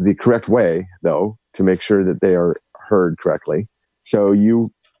them the correct way, though, to make sure that they are heard correctly. So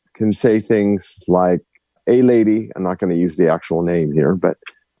you can say things like, "A lady," I'm not going to use the actual name here, but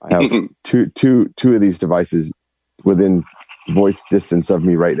I have two of these devices within voice distance of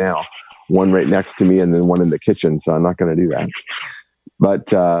me right now, one right next to me and then one in the kitchen. So I'm not going to do that.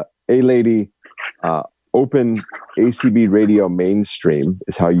 But "A lady," open ACB radio mainstream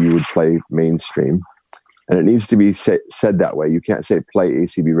is how you would play mainstream. And it needs to be said that way. You can't say play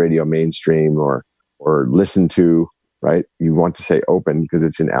ACB radio mainstream or listen to, right? You want to say open because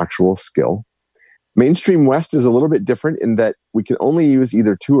it's an actual skill. Mainstream West is a little bit different in that we can only use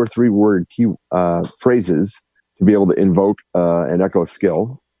either 2 or 3 word key phrases to be able to invoke an echo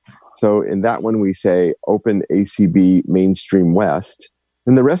skill. So in that one, we say open ACB Mainstream West.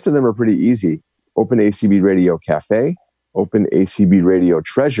 And the rest of them are pretty easy. Open ACB Radio Cafe, open ACB Radio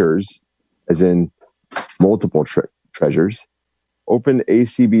Treasures, as in multiple treasures, open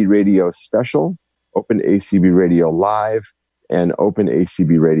ACB Radio Special, open ACB Radio Live, and open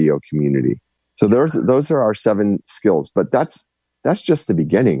ACB Radio Community. So those are our 7 skills, but that's just the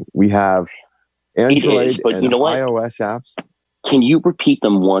beginning. We have Android and iOS apps. Can you repeat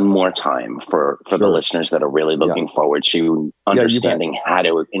them one more time for the listeners that are really looking forward to understanding how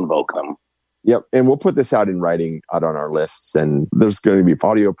to invoke them? Yep. And we'll put this out in writing out on our lists, and there's going to be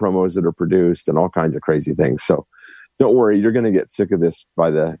audio promos that are produced and all kinds of crazy things. So don't worry, you're going to get sick of this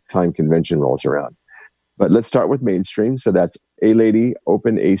by the time convention rolls around. But let's start with mainstream. So that's "A lady,"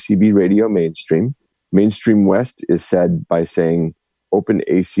 open ACB radio mainstream. Mainstream West is said by saying open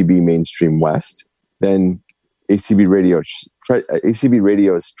ACB Mainstream West. Then ACB Radio's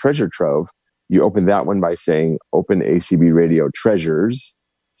Treasure Trove, you open that one by saying open ACB Radio Treasures.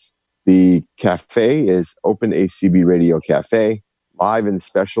 The cafe is open ACB Radio Cafe. Live and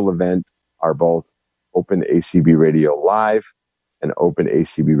special event are both open ACB Radio Live and open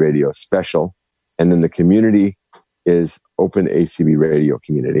ACB Radio Special. And then the community is open ACB Radio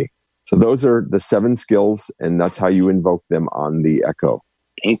Community. So those are the 7 skills, and that's how you invoke them on the Echo.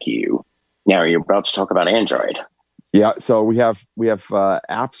 Thank you. Now you're about to talk about Android. Yeah, so we have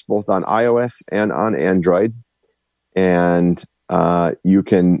apps both on iOS and on Android, and you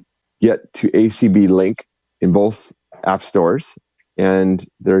can get to ACB Link in both app stores, and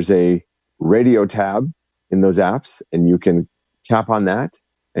there's a radio tab in those apps, and you can tap on that,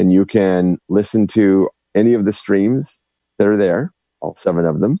 and you can listen to any of the streams that are there, all 7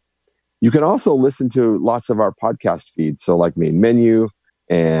 of them. You can also listen to lots of our podcast feeds, so like Main Menu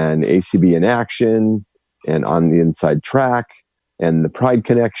and ACB in Action and On the Inside Track, and the Pride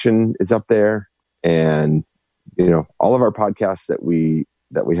Connection is up there, and all of our podcasts that we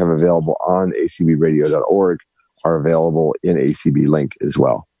have available on acbradio.org are available in ACB Link as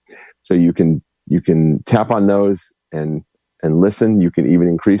well. So you can tap on those and listen. You can even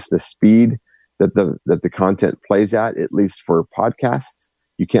increase the speed that the content plays at least for podcasts.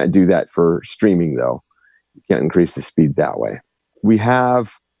 You can't do that for streaming, though. You can't increase the speed that way. We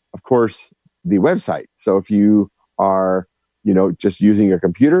have, of course, the website. So if you are, just using your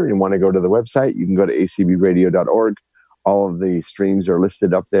computer and want to go to the website, you can go to acbradio.org. All of the streams are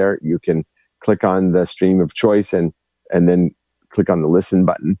listed up there. You can click on the stream of choice and then click on the listen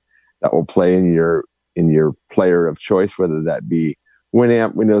button. That will play in your player of choice, whether that be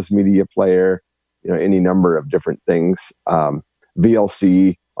Winamp, Windows Media Player, any number of different things.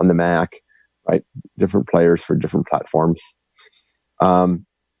 VLC on the Mac, right? Different players for different platforms.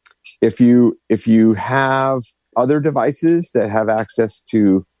 If you have other devices that have access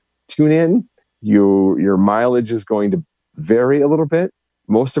to TuneIn, your mileage is going to vary a little bit.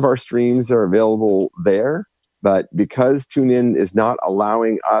 Most of our streams are available there, but because TuneIn is not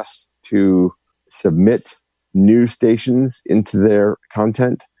allowing us to submit new stations into their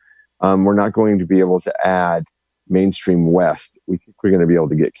content, we're not going to be able to add Mainstream West. We think we're going to be able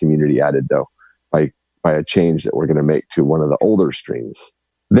to get community added, though, by a change that we're going to make to one of the older streams.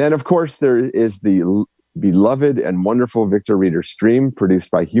 Then, of course, there is the beloved and wonderful Victor Reader stream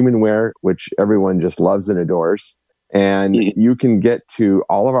produced by Humanware, which everyone just loves and adores. And you can get to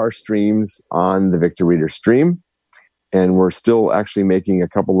all of our streams on the Victor Reader stream. And we're still actually making a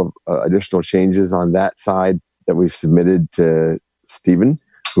couple of additional changes on that side that we've submitted to Stephen,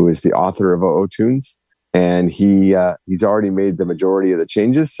 who is the author of OOTunes. And he's already made the majority of the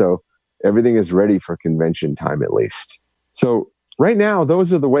changes. So everything is ready for convention time, at least. So right now,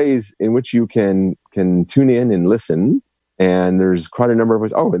 those are the ways in which you can tune in and listen. And there's quite a number of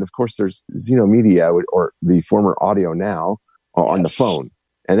ways. Oh, and of course, there's Xeno Media, or the former Audio Now, on the phone.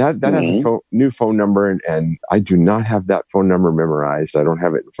 And that has a new phone number, and I do not have that phone number memorized. I don't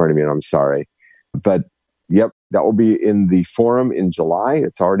have it in front of me, and I'm sorry. But yep, that will be in the forum in July.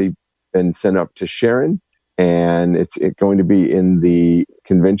 It's already been sent up to Sharon, and it's going to be in the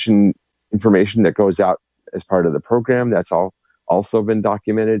convention information that goes out as part of the program. That's all also been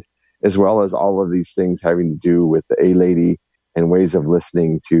documented, as well as all of these things having to do with the A-Lady and ways of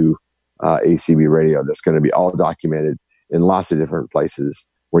listening to ACB radio. That's going to be all documented in lots of different places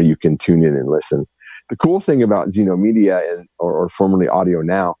where you can tune in and listen. The cool thing about Xenomedia or formerly Audio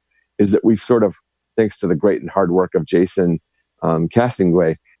Now is that we've sort of, thanks to the great and hard work of Jason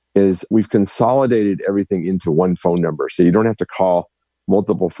Castingway, is we've consolidated everything into one phone number. So you don't have to call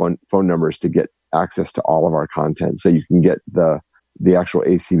multiple phone numbers to get access to all of our content. So you can get the actual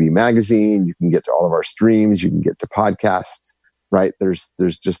ACB magazine, you can get to all of our streams, you can get to podcasts, right? There's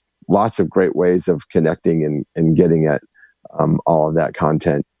just lots of great ways of connecting and getting at all of that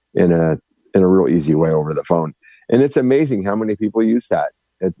content in a real easy way over the phone. And it's amazing how many people use that.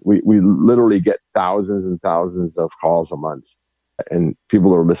 We literally get thousands and thousands of calls a month, and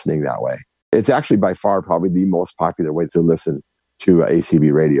people are listening that way. It's actually by far probably the most popular way to listen to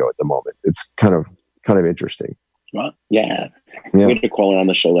ACB radio at the moment. It's kind of interesting. Well, yeah. We had a caller on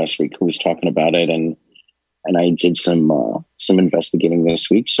the show last week who was talking about it, and I did some investigating this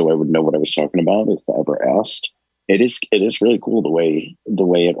week, so I would know what I was talking about if I ever asked. It is really cool the way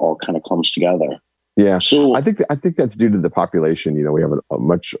it all kind of comes together. Yeah, so I think that's due to the population. You know, we have a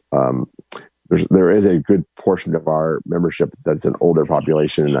much there is a good portion of our membership that's an older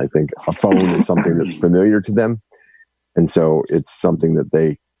population, and I think a phone is something that's familiar to them, and so it's something that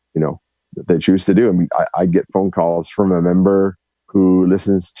they choose to do. I mean, I get phone calls from a member who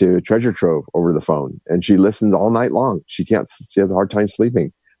listens to Treasure Trove over the phone, and she listens all night long. She has a hard time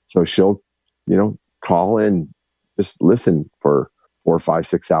sleeping, so she'll call and just listen for 4, 5,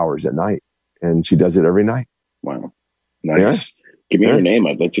 6 hours at night. And she does it every night. Wow. Nice. Yeah. Give me her name.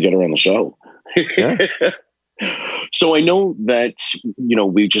 I'd like to get her on the show. Yeah. So I know that,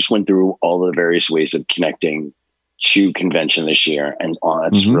 we just went through all the various ways of connecting to convention this year. And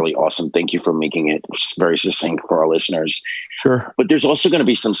it's really awesome. Thank you for making it very succinct for our listeners. Sure. But there's also going to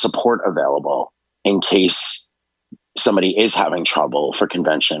be some support available in case somebody is having trouble for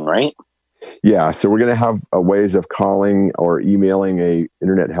convention, right? Yeah. So we're going to have ways of calling or emailing a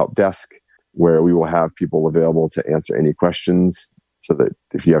internet help desk, where we will have people available to answer any questions, so that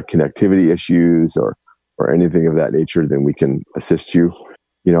if you have connectivity issues or anything of that nature, then we can assist you.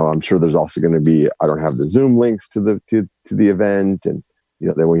 I'm sure there's also going to be, I don't have the Zoom links to the event, and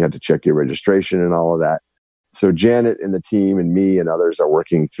then we had to check your registration and all of that. So Janet and the team and me and others are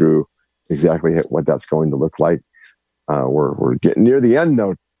working through exactly what that's going to look like. We're getting near the end,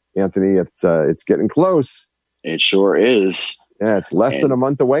 though, Anthony. It's getting close. It sure is. Yeah, it's less than a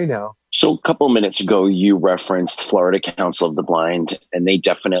month away now. So a couple of minutes ago, you referenced Florida Council of the Blind, and they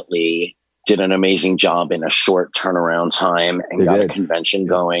definitely did an amazing job in a short turnaround time and got a convention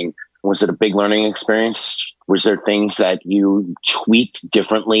going. Was it a big learning experience? Was there things that you tweaked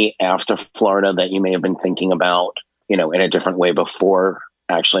differently after Florida that you may have been thinking about, in a different way before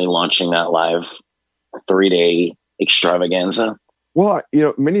actually launching that live 3-day extravaganza? Well,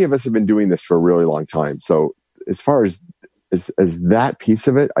 many of us have been doing this for a really long time. So as far as that piece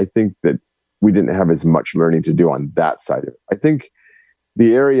of it, I think that we didn't have as much learning to do on that side of it. I think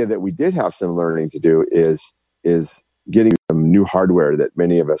the area that we did have some learning to do is getting some new hardware that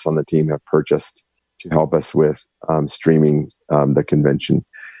many of us on the team have purchased to help us with streaming the convention.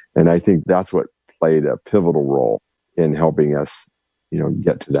 And I think that's what played a pivotal role in helping us,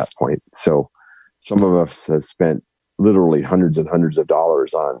 get to that point. So some of us have spent literally hundreds and hundreds of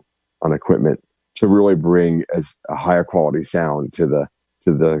dollars on equipment to really bring as a higher quality sound to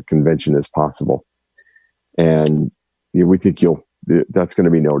the convention as possible. And we think that's going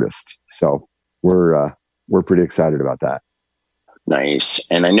to be noticed. So we're pretty excited about that. Nice.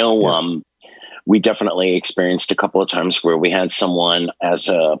 And I know we definitely experienced a couple of times where we had someone as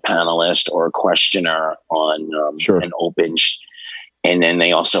a panelist or a questioner on an open and then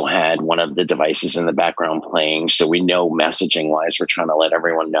they also had one of the devices in the background playing. So we know messaging wise, we're trying to let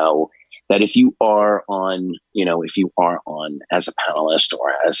everyone know that if you are on as a panelist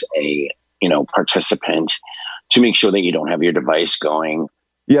or as a, participant, to make sure that you don't have your device going.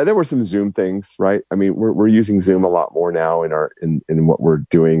 Yeah, there were some Zoom things, right? I mean, we're using Zoom a lot more now in what we're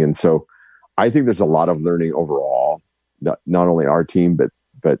doing. And so I think there's a lot of learning overall, not only our team, but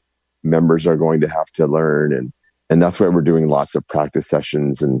members are going to have to learn. And that's why we're doing lots of practice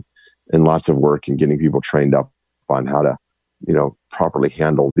sessions and lots of work and getting people trained up on how to, properly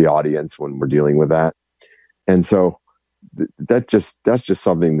handle the audience when we're dealing with that. And so that's just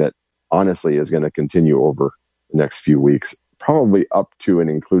something that honestly is going to continue over the next few weeks, probably up to and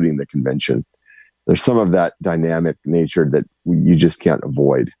including the convention. There's some of that dynamic nature that you just can't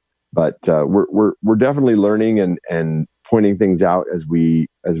avoid. But we're definitely learning and pointing things out as we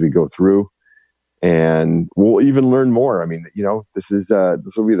go through, and we'll even learn more. I mean, this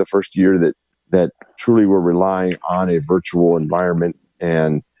will be the first year that truly we're relying on a virtual environment,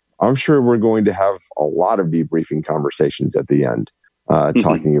 and I'm sure we're going to have a lot of debriefing conversations at the end,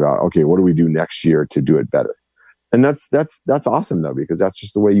 talking about, okay, what do we do next year to do it better? And that's awesome though, because that's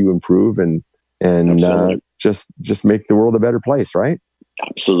just the way you improve and just make the world a better place, right?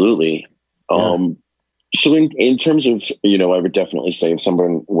 Absolutely. Yeah. So in terms of, I would definitely say if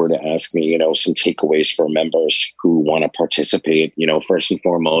someone were to ask me, some takeaways for members who want to participate, first and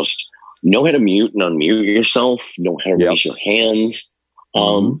foremost, know how to mute and unmute yourself, know how to raise your hands.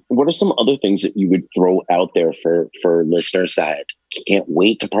 What are some other things that you would throw out there for listeners that can't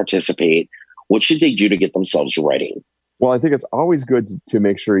wait to participate? What should they do to get themselves ready? Well, I think it's always good to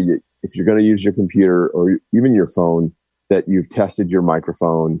make sure if you're going to use your computer or even your phone, that you've tested your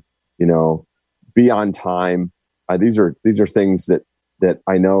microphone, be on time. These are things that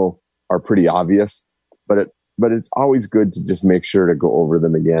I know are pretty obvious, but it's always good to just make sure to go over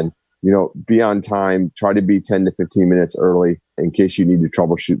them again. Be on time, try to be 10 to 15 minutes early in case you need to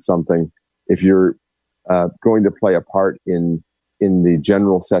troubleshoot something. If you're going to play a part in the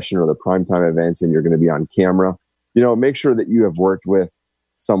general session or the primetime events and you're going to be on camera, make sure that you have worked with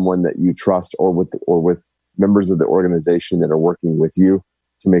someone that you trust or with members of the organization that are working with you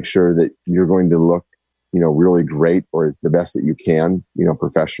to make sure that you're going to look, really great or as the best that you can,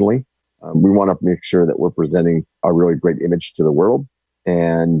 professionally. We want to make sure that we're presenting a really great image to the world.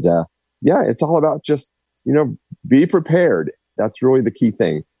 And it's all about just, be prepared. That's really the key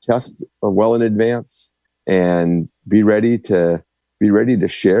thing. Test well in advance and be ready to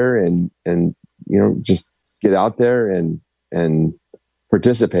share and just get out there and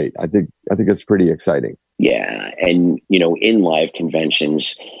participate. I think it's pretty exciting. Yeah. And, in live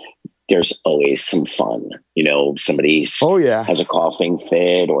conventions, there's always some fun. Somebody has a coughing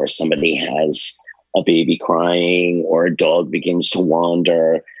fit, or somebody has a baby crying, or a dog begins to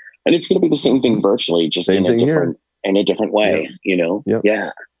wander. And it's going to be the same thing virtually, just in a different way, Yep.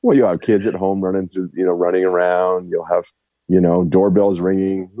 Yeah. Well, you'll have kids at home running around. You'll have, doorbells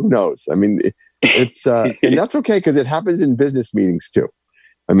ringing. Who knows? I mean, it's, and that's okay because it happens in business meetings too.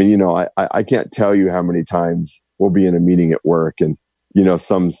 I mean, I can't tell you how many times we'll be in a meeting at work and,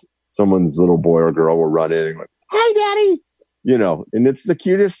 someone's little boy or girl will run in and go, "Hi, Daddy," and it's the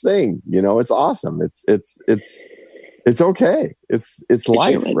cutest thing. It's awesome. It's okay. It's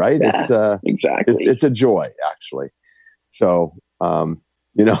life, human. right? Yeah, It's exactly. It's a joy actually. So, and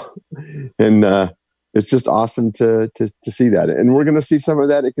it's just awesome to see that. And we're going to see some of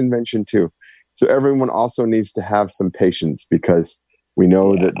that at convention too. So everyone also needs to have some patience because we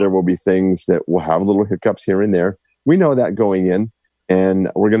know that there will be things that will have little hiccups here and there. We know that going in, and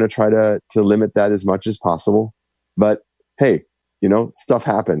we're going to try to limit that as much as possible. But hey, stuff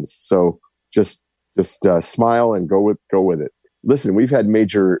happens. So just smile and go with it. Listen, we've had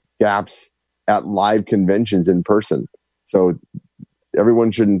major gaps at live conventions in person. So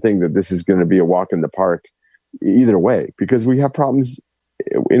everyone shouldn't think that this is going to be a walk in the park either way, because we have problems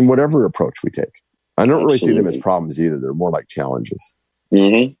in whatever approach we take. I don't really see them as problems either. They're more like challenges.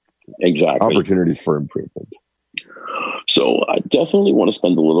 Mm-hmm. Exactly. Opportunities for improvement. So I definitely want to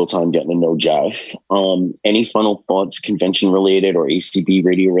spend a little time getting to know Jeff. Any final thoughts, convention related or ACB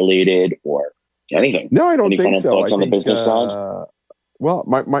radio related or anything? No, I don't think final so. Thoughts on the business side? Well,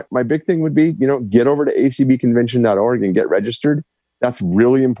 my big thing would be, get over to acbconvention.org and get registered. That's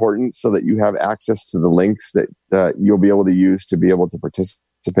really important so that you have access to the links that you'll be able to use to be able to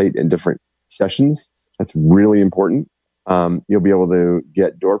participate in different sessions. That's really important. You'll be able to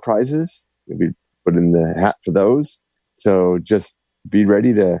get door prizes. You'll be put in the hat for those. So just be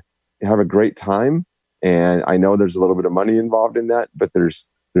ready to have a great time. And I know there's a little bit of money involved in that, but there's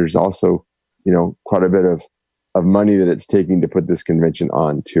also, quite a bit of money that it's taking to put this convention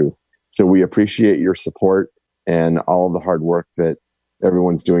on too. So we appreciate your support and all of the hard work that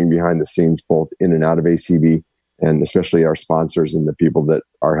everyone's doing behind the scenes, both in and out of ACB, and especially our sponsors and the people that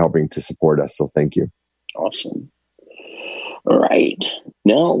are helping to support us. So thank you. Awesome. All right.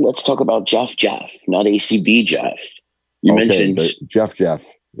 Now let's talk about Jeff, not ACB Jeff. You mentioned Jeff.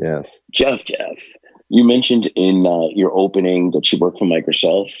 Yes. Jeff. You mentioned in your opening that you work for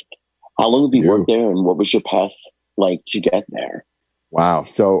Microsoft. How long have you worked there, and what was your path like to get there? Wow.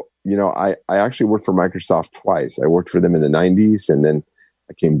 So, I actually worked for Microsoft twice. I worked for them in the 90s, and then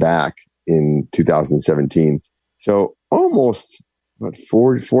I came back in 2017. So almost about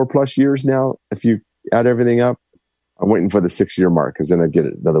four plus years now. If you add everything up, I'm waiting for the 6-year mark because then I get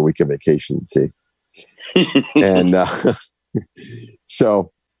another week of vacation. See, and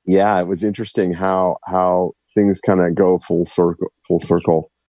so yeah, it was interesting how things kind of go full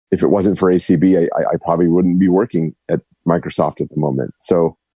circle. If it wasn't for ACB, I probably wouldn't be working at Microsoft at the moment.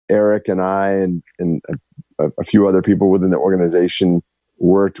 So Eric and I and a few other people within the organization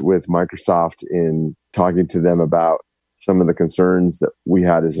worked with Microsoft in talking to them about some of the concerns that we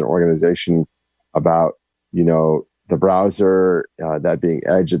had as an organization about, the browser, that being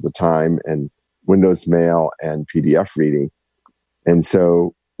Edge at the time, and Windows Mail and PDF reading. And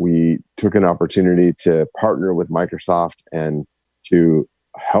so we took an opportunity to partner with Microsoft and to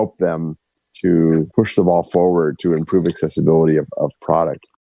help them to push the ball forward to improve accessibility of product.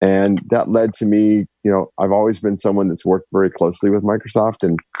 And that led to me, I've always been someone that's worked very closely with Microsoft,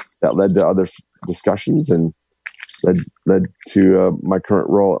 and that led to other discussions and led to my current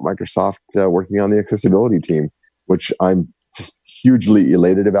role at Microsoft, working on the accessibility team, which I'm just hugely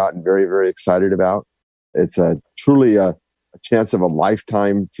elated about and very, very excited about. It's truly a chance of a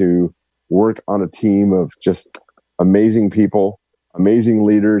lifetime to work on a team of just amazing people, amazing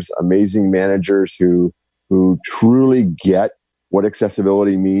leaders, amazing managers who truly get what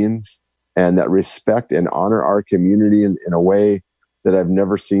accessibility means and that respect and honor our community in a way that I've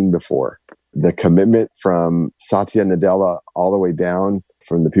never seen before. The commitment from Satya Nadella all the way down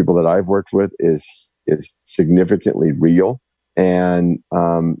from the people that I've worked with is significantly real. And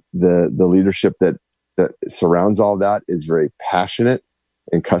the leadership that surrounds all that is very passionate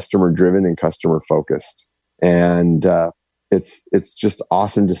and customer driven and customer focused. And it's just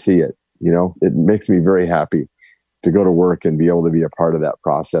awesome to see it. It makes me very happy to go to work and be able to be a part of that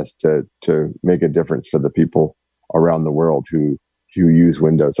process to make a difference for the people around the world who use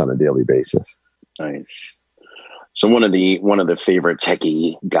Windows on a daily basis. Nice. So one of the favorite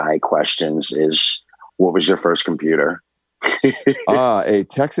techie guy questions is, what was your first computer? A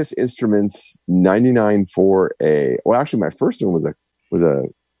Texas Instruments 994A. Well, actually, my first one was a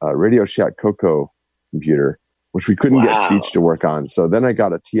Radio Shack Coco computer, which we couldn't get speech to work on. So then I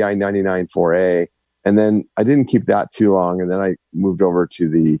got a TI 994A, and then I didn't keep that too long, and then I moved over to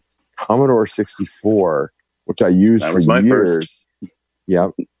the Commodore 64, which I used for years.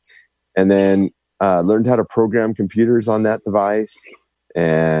 Yep. And then learned how to program computers on that device,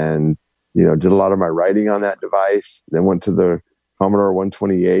 and did a lot of my writing on that device. Then went to the Commodore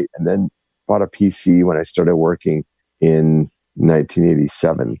 128, and then bought a PC when I started working in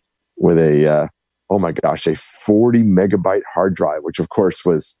 1987 with a 40 megabyte hard drive, which of course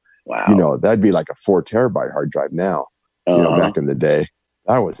was, that'd be like a 4 terabyte hard drive now. Back in the day,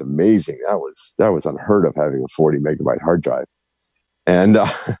 that was amazing. That was unheard of, having a 40 megabyte hard drive. And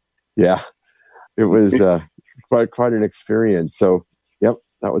it was quite an experience. So, yep,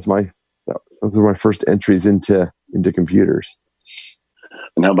 those were my first entries into computers.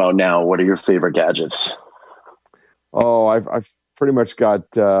 And how about now? What are your favorite gadgets? Oh, I've pretty much got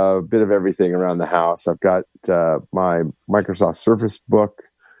a bit of everything around the house. I've got my Microsoft Surface Book,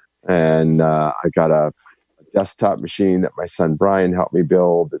 and I got a desktop machine that my son Brian helped me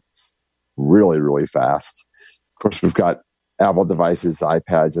build. It's really, really fast. Of course, we've got Apple devices,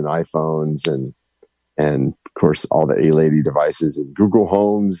 iPads and iPhones, and of course all the A-Lady devices and Google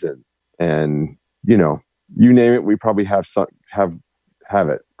Homes and you name it, we probably have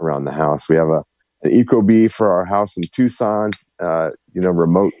it around the house. We have an Ecobee for our house in Tucson,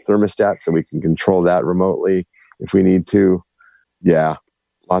 remote thermostat, so we can control that remotely if we need to. Yeah,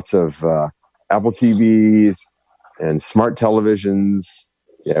 lots of Apple TVs and smart televisions.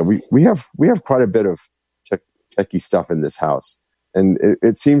 Yeah, we have quite a bit of techie stuff in this house, and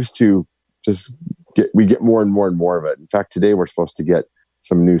it seems to just get more and more and more of it. In fact, today we're supposed to get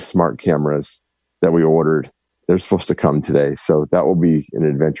some new smart cameras that we ordered. They're supposed to come today, so that will be an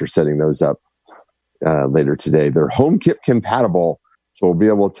adventure setting those up later today. They're HomeKit compatible, so we'll be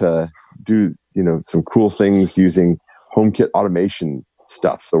able to do some cool things using HomeKit automation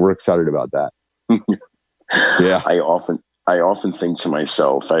stuff. So we're excited about that. Yeah, I often think to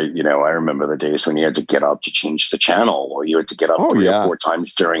myself, I remember the days when you had to get up to change the channel, or you had to get up 3 or 4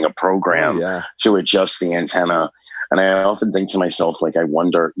 times during a program to adjust the antenna. And I often think to myself, like, I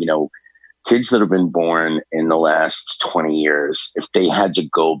wonder, kids that have been born in the last 20 years, if they had to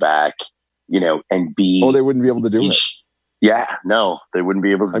go back, and be... Oh, they wouldn't be able to do it. Yeah, no, they wouldn't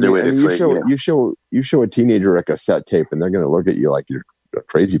be able to do it. It's you show a teenager a cassette tape, and they're going to look at you like you're a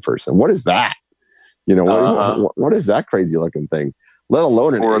crazy person. What is that? What is that crazy looking thing? Let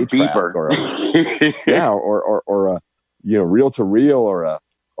alone an beeper, or a reel to reel,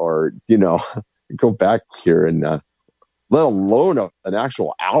 or go back here and let alone an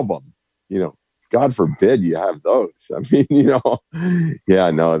actual album. God forbid you have those. I mean,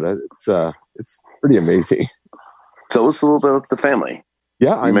 yeah, no, it's pretty amazing. Tell us a little bit about the family.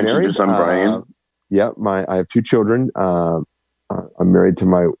 Yeah, you mentioned married. Your son Brian. Yeah, I have 2 children. I'm married to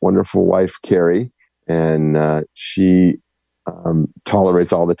my wonderful wife Carrie, and she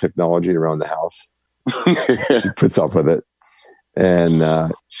tolerates all the technology around the house. She puts up with it,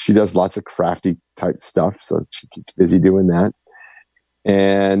 and she does lots of crafty type stuff, so she keeps busy doing that.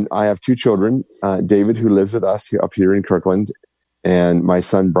 And I have 2 children, David, who lives with us up here in Kirkland, and my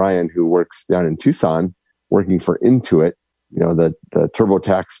son Brian, who works down in Tucson, working for Intuit, the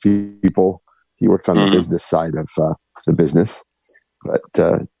TurboTax people. He works on the business side of the business, but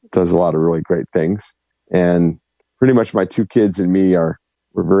does a lot of really great things. And pretty much my 2 kids and me we're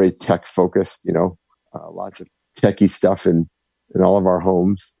very tech focused, lots of techie stuff in all of our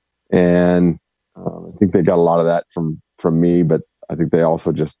homes. And I think they got a lot of that from me, but I think they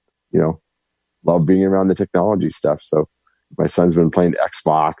also just, love being around the technology stuff. So my son's been playing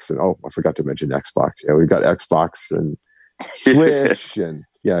Xbox, and I forgot to mention Xbox. Yeah, we've got Xbox and Switch, and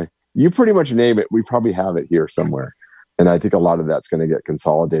yeah, you pretty much name it, we probably have it here somewhere. And I think a lot of that's going to get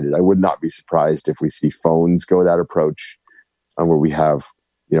consolidated. I would not be surprised if we see phones go that approach, where we have,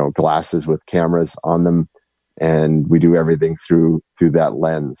 glasses with cameras on them, and we do everything through that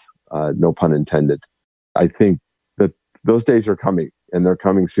lens. No pun intended. I think that those days are coming, and they're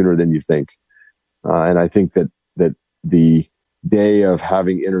coming sooner than you think. And I think that the day of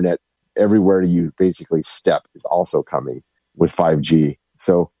having internet everywhere you basically step is also coming with 5G.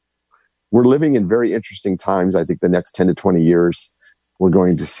 So we're living in very interesting times. I think the next 10 to 20 years, we're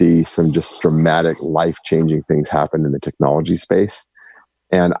going to see some just dramatic, life-changing things happen in the technology space.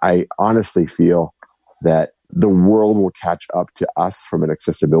 And I honestly feel that the world will catch up to us from an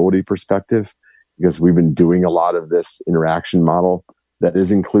accessibility perspective, because we've been doing a lot of this interaction model that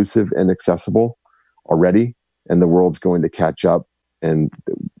is inclusive and accessible already. And the world's going to catch up, and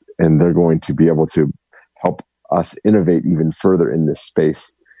they're going to be able to help us innovate even further in this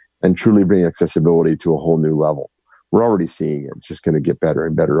space and truly bring accessibility to a whole new level. We're already seeing it. It's just going to get better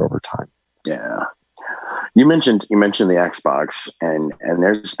and better over time. Yeah. You mentioned the Xbox, and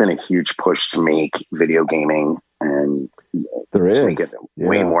there's been a huge push to make video gaming and to make it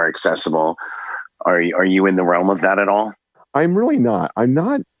way more accessible. Are you in the realm of that at all? I'm really not. I'm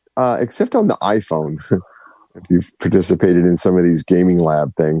not, except on the iPhone. If you've participated in some of these gaming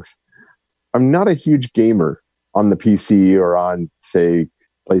lab things, I'm not a huge gamer on the PC or on, say,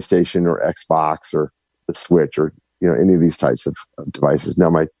 PlayStation or Xbox or the Switch or any of these types of devices. Now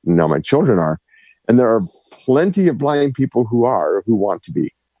my children are, and there are plenty of blind people who want to be,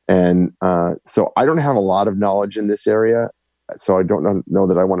 and so I don't have a lot of knowledge in this area, so I don't know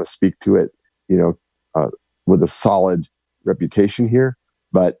that I want to speak to it, with a solid reputation here,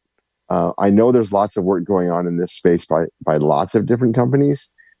 but. I know there's lots of work going on in this space by lots of different companies.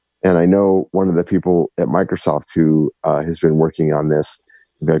 And I know one of the people at Microsoft who has been working on this.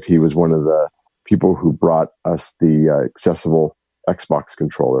 In fact, he was one of the people who brought us the accessible Xbox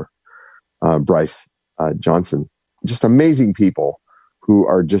controller, Bryce Johnson. Just amazing people who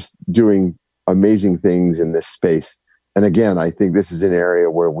are just doing amazing things in this space. And again, I think this is an area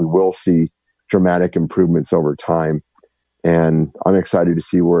where we will see dramatic improvements over time. And I'm excited to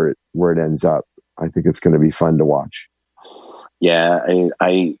see where it ends up. I think it's going to be fun to watch. Yeah,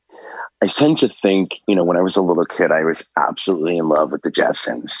 I tend to think, when I was a little kid, I was absolutely in love with the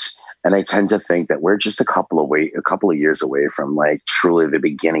Jetsons, and I tend to think that we're just a couple of years away from like truly the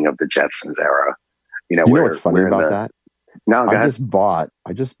beginning of the Jetsons era. You know what's funny about that? No, I just bought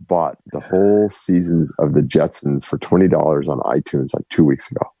the whole seasons of the Jetsons for $20 on iTunes like 2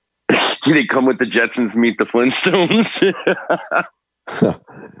 weeks ago. Did it come with the Jetsons Meet the Flintstones?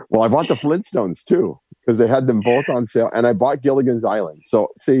 Well, I bought the Flintstones too, because they had them both on sale, and I bought Gilligan's Island. So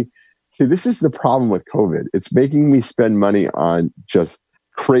see, this is the problem with COVID. It's making me spend money on just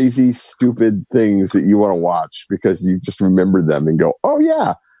crazy, stupid things that you want to watch because you just remember them and go, oh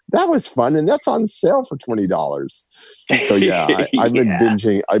yeah, that was fun. And that's on sale for $20. So yeah, I've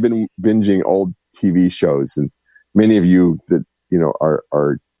been binging old TV shows, and many of you that,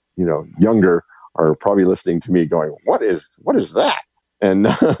 are younger are probably listening to me going, what is that? And,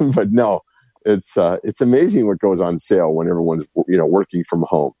 but no, it's amazing what goes on sale when everyone's, working from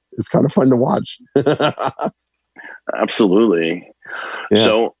home. It's kind of fun to watch. Absolutely. Yeah.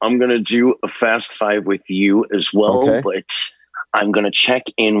 So I'm going to do a fast five with you as well, okay. But I'm going to check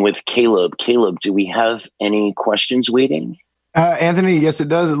in with Caleb. Caleb, do we have any questions waiting? Anthony, yes, it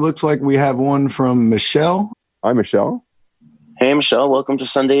does. It looks like we have one from Michelle. Hi, Michelle. Hey, Michelle. Welcome to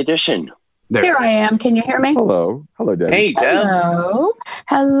Sunday Edition. There. Here I am. Can you hear me? Hello, Debbie. Hey, Deb.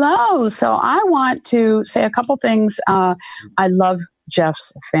 Hello. So I want to say a couple things. I love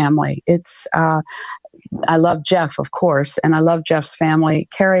Jeff's family. I love Jeff, of course, and I love Jeff's family.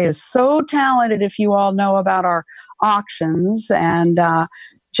 Carrie is so talented, if you all know about our auctions, and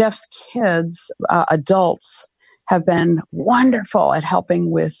Jeff's kids, adults, have been wonderful at helping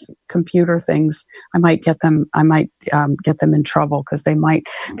with computer things. I might get them in trouble because they might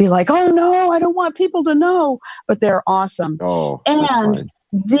be like, "Oh no, I don't want people to know," but they're awesome. Oh, and that's fine.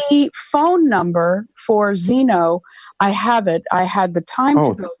 the phone number for Zeno, I have it. I had the time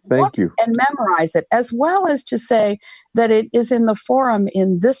to go thank you. and memorize it, as well as to say that it is in the forum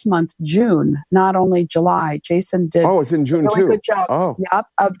in this month, June, not only July. Jason did it's in June a really too. good job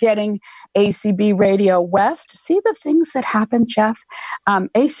of getting ACB Radio West. See the things that happen, Jeff?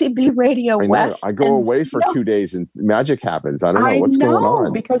 ACB Radio West. I go away for 2 days and magic happens. I don't know what's going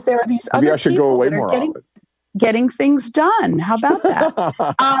on. Because there are these Maybe other I should people go away that are more often. getting things done. How about that?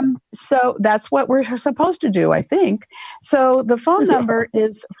 So that's what we're supposed to do, I think. So the phone number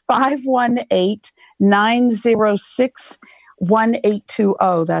is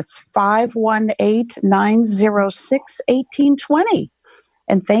 518-906-1820. That's 518-906-1820.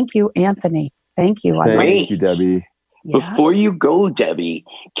 And thank you, Anthony. Thank you. Thank you, Debbie. Yeah. Before you go, Debbie,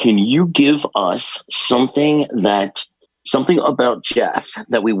 can you give us something about Jeff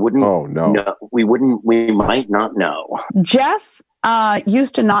that we wouldn't know, we might not know? Jeff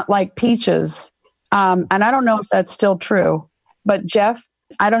used to not like peaches. And I don't know if that's still true. But Jeff,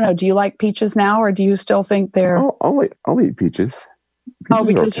 I don't know. Do you like peaches now, or do you still think they're... I'll eat peaches. Oh,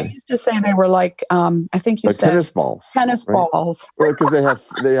 because you used to say they were like, I think you like said... tennis balls. Tennis balls. Well, because they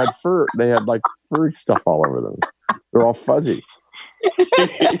had fur. They had like fur stuff all over them. They're all fuzzy.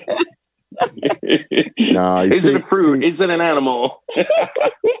 No, is it a fruit? Is it an animal?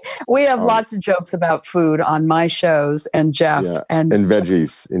 We have lots of jokes about food on my shows, and Jeff and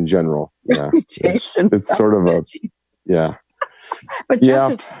veggies in general. Yeah, it's sort of a But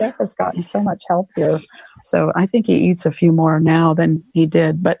Jeff has gotten so much healthier, so I think he eats a few more now than he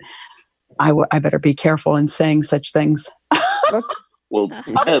did. But I better be careful in saying such things. Well,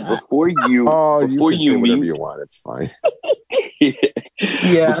 before you you can say whatever mute, you want. It's fine.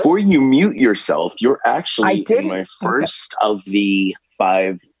 Yes. Before you mute yourself, you're actually in my first of the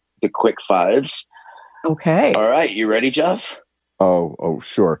quick fives. Okay. All right, you ready, Jeff? Oh,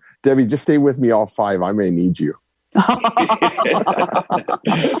 sure. Debbie, just stay with me all 5. I may need you.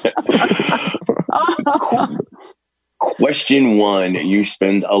 Question 1. You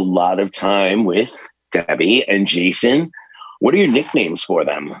spend a lot of time with Debbie and Jason. What are your nicknames for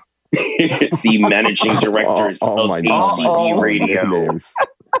them? The managing directors of ACB Radio.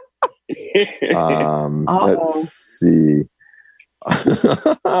 Let's see.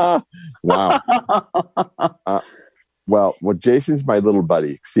 Wow. Well, Jason's my little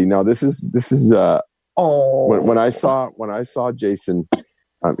buddy. See, now this is when I saw Jason,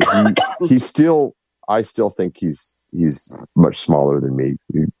 I still think he's much smaller than me.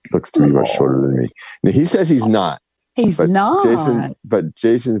 He looks to be much shorter than me. Now, he says he's not. He's not.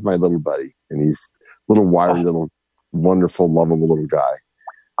 Jason's my little buddy, and he's a little wiry, little wonderful, lovable little guy.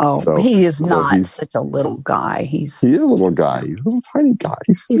 Oh, so, he is not such a little guy. He is a little guy. He's a little tiny guy.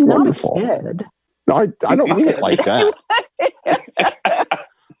 He's wonderful. Not a kid. No, I don't mean it like that.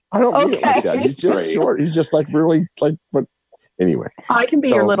 I don't mean it like that. He's just short. He's just like really like. But anyway, I can be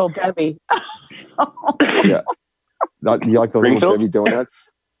your little Debbie. Yeah, you like those little Debbie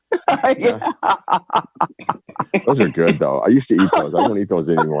donuts? Yeah. Those are good though. I used to eat those. I don't eat those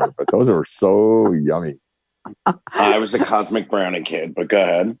anymore, but those are so yummy. I was a cosmic brownie kid, but go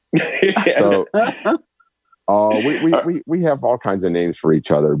ahead. So, we have all kinds of names for each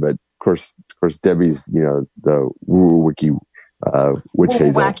other, but of course, Debbie's the woo wiki witch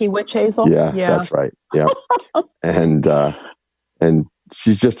hazel, wacky witch hazel. Yeah, that's right. Yeah, and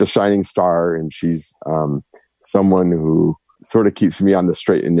she's just a shining star, and she's someone who sort of keeps me on the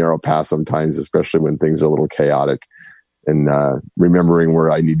straight and narrow path sometimes, especially when things are a little chaotic, and remembering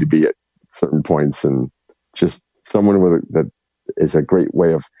where I need to be at certain points, and just someone that is a great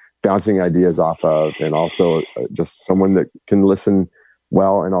way of bouncing ideas off of, and also just someone that can listen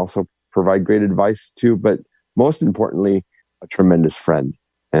well and also provide great advice too. But most importantly, a tremendous friend,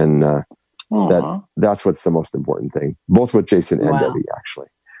 and that's what's the most important thing, both with Jason and Debbie, actually.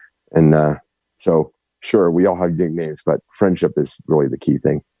 And so. Sure, we all have nicknames, but friendship is really the key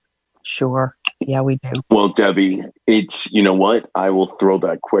thing. Sure. Yeah, we do. Well, Debbie, you know what? I will throw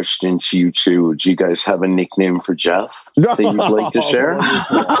that question to you too. Do you guys have a nickname for Jeff that you'd like to share?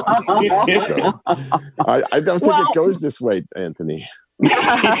 I don't think it goes this way, Anthony.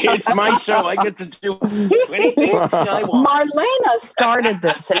 It's my show. I get to do anything I want. Marlena started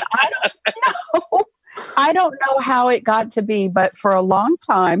this, and I don't know how it got to be, but for a long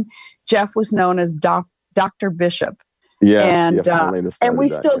time, Jeff was known as Dr. Bishop. Yes, and we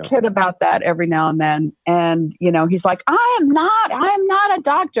still kid about that every now and then. And, he's like, I am not a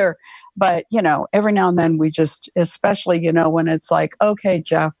doctor. But, every now and then we just, especially, when it's like, okay,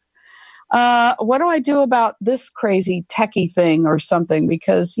 Jeff, what do I do about this crazy techie thing or something?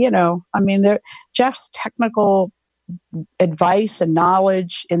 Because, Jeff's technical advice and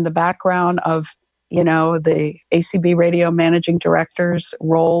knowledge in the background of, the ACB radio managing directors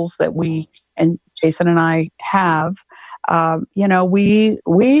roles that we and Jason and I have,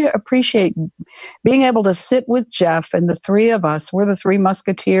 we appreciate being able to sit with Jeff, and the three of us, we're the three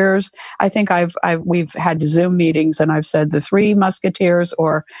musketeers. I think we've had Zoom meetings and I've said the three musketeers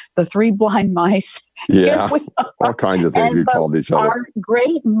or the three blind mice. Yeah. All kinds of things we called each other. Our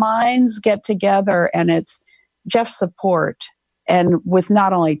great minds get together, and it's Jeff's support, and with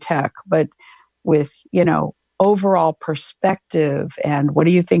not only tech, but with, overall perspective and what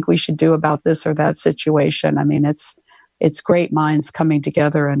do you think we should do about this or that situation. I mean, it's great minds coming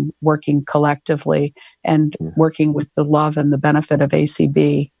together and working collectively and working with the love and the benefit of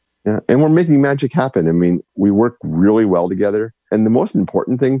ACB. Yeah, and we're making magic happen. I mean, we work really well together. And the most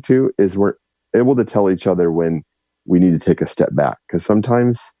important thing, too, is we're able to tell each other when we need to take a step back. Because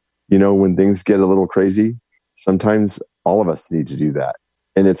sometimes, when things get a little crazy, sometimes all of us need to do that.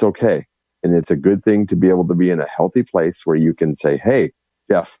 And it's okay. And it's a good thing to be able to be in a healthy place where you can say, hey,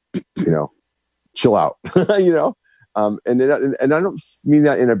 Jeff, chill out, and I don't mean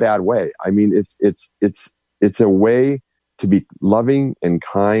that in a bad way. I mean, it's a way to be loving and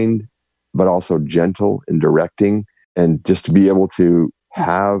kind, but also gentle and directing, and just to be able to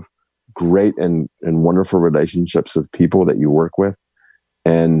have great and wonderful relationships with people that you work with.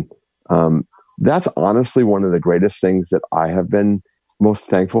 And that's honestly one of the greatest things that I have been most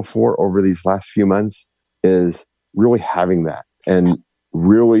thankful for over these last few months, is really having that and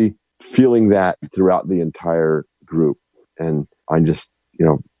really feeling that throughout the entire group. And I'm just,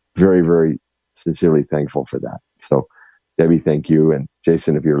 very, very sincerely thankful for that. So Debbie, thank you. And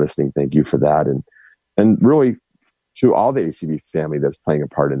Jason, if you're listening, thank you for that. And really to all the ACB family that's playing a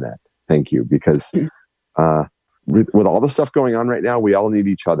part in that, thank you. Because with all the stuff going on right now, we all need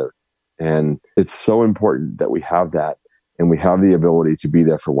each other. And it's so important that we have that. And we have the ability to be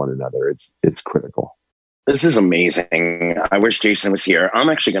there for one another. It's critical. This is amazing. I wish Jason was here. I'm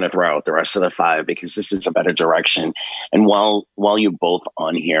actually going to throw out the rest of the 5 because this is a better direction. And while you're both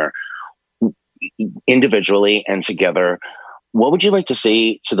on here, individually and together, what would you like to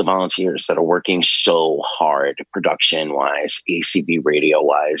say to the volunteers that are working so hard, production-wise, ACB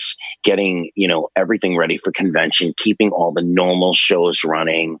radio-wise, getting everything ready for convention, keeping all the normal shows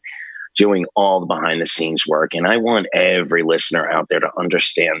running, doing all the behind the scenes work? And I want every listener out there to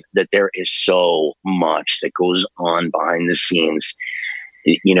understand that there is so much that goes on behind the scenes,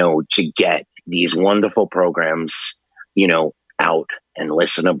 to get these wonderful programs, out and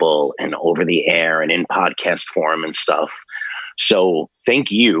listenable and over the air and in podcast form and stuff. So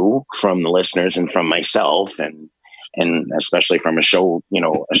thank you from the listeners and from myself and especially from a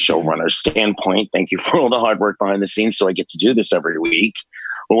showrunner's standpoint. Thank you for all the hard work behind the scenes. So I get to do this every week.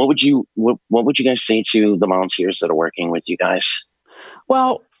 Well, what would you guys say to the volunteers that are working with you guys?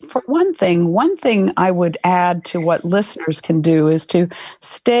 Well, for one thing I would add to what listeners can do is to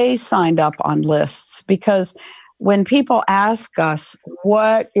stay signed up on lists, because when people ask us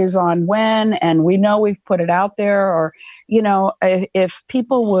what is on when, and we know we've put it out there, or, if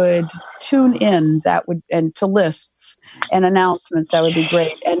people would tune in, and to lists and announcements, that would be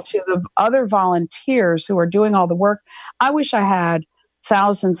great. And to the other volunteers who are doing all the work, I wish I had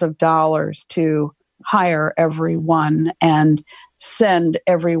thousands of dollars to hire everyone and send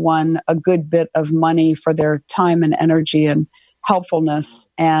everyone a good bit of money for their time and energy and helpfulness.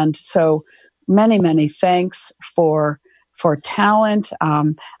 And so many, many thanks for talent.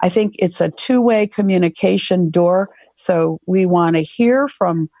 I think it's a two-way communication door. So we want to hear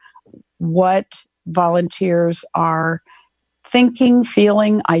from what volunteers are thinking,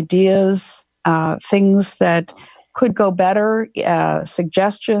 feeling, ideas, things that could go better,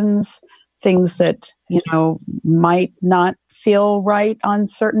 suggestions, things that, might not feel right on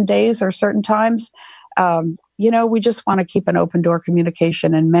certain days or certain times. We just want to keep an open door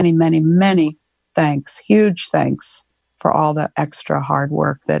communication, and many, many, many thanks, huge thanks for all the extra hard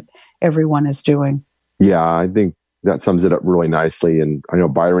work that everyone is doing. Yeah, I think that sums it up really nicely. And I know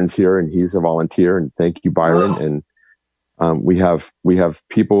Byron's here and he's a volunteer, and thank you, Byron. Oh. And we have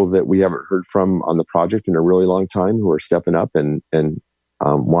people that we haven't heard from on the project in a really long time who are stepping up and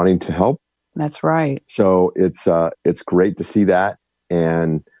wanting to help. That's right. So it's great to see that,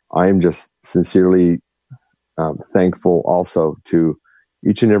 and I'm just sincerely thankful also to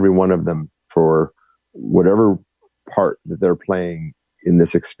each and every one of them for whatever part that they're playing in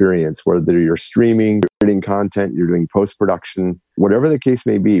this experience, whether you're streaming, you're creating content, you're doing post-production, whatever the case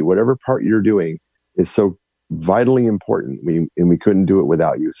may be, whatever part you're doing is so vitally important. We couldn't do it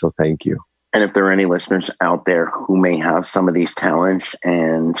without you. So thank you. And if there are any listeners out there who may have some of these talents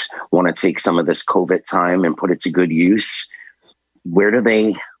and want to take some of this COVID time and put it to good use, where do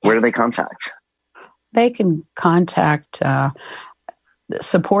they contact? They can contact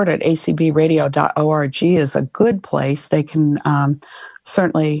support at acbradio.org is a good place. They can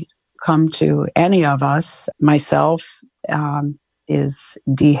certainly come to any of us. Myself is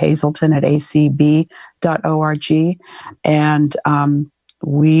D. Hazelton at acb.org. And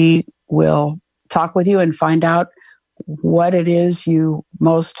we will talk with you and find out what it is you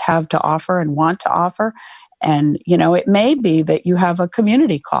most have to offer and want to offer. And, it may be that you have a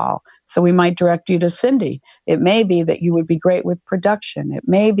community call, so we might direct you to Cindy. It may be that you would be great with production. It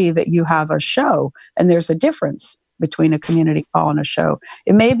may be that you have a show, and there's a difference between a community call and a show.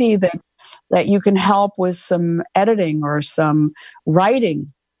 It may be that you can help with some editing or some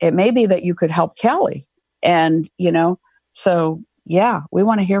writing. It may be that you could help Kelly. And, so, yeah, we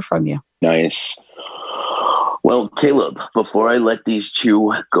want to hear from you. Nice. Well, Caleb, before I let these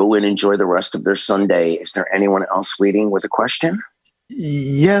two go and enjoy the rest of their Sunday, is there anyone else waiting with a question?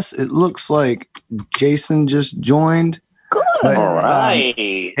 Yes, it looks like Jason just joined. Good. All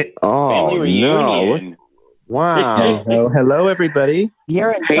right. Family reunion. No. Wow. Hello, everybody.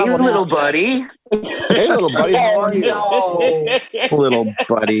 You're in Hey, trouble little now. buddy. Hey, little buddy. How are you? No. Little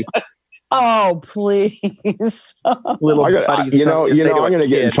buddy. Oh, please. Little I'm buddy. going to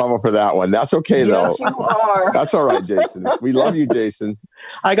get in trouble for that one. That's okay, though. Yes, you are. That's all right, Jason. We love you, Jason.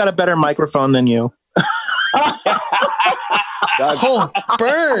 I got a better microphone than you. Oh,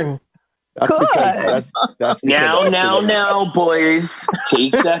 burn. That's because Now, boys.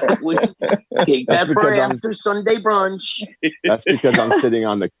 Take that for because after Sunday brunch. That's because I'm sitting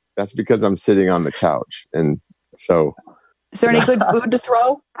on the couch. And so Is there any good food to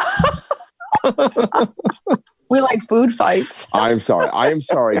throw? We like food fights. I am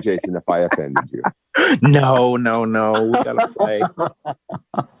sorry, Jason, if I offended you. No. We gotta play.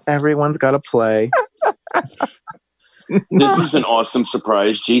 Everyone's gotta play. This is an awesome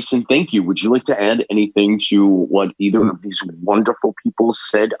surprise. Jason, thank you. Would you like to add anything to what either of these wonderful people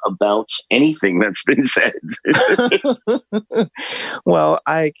said about anything that's been said? Well,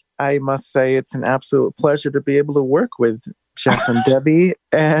 I must say it's an absolute pleasure to be able to work with Jeff and Debbie,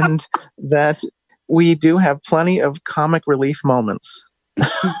 and that we do have plenty of comic relief moments.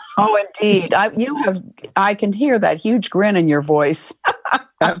 Oh, indeed. I can hear that huge grin in your voice.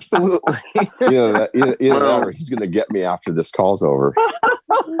 Absolutely. He's going to get me after this call's over.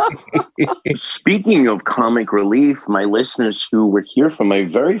 Speaking of comic relief, my listeners who were here for my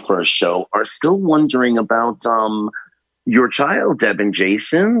very first show are still wondering about your child, Deb and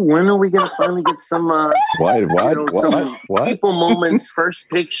Jason. When are we going to finally get some some people moments, first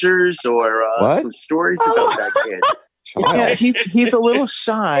pictures, or some stories about that kid? Yeah, he's a little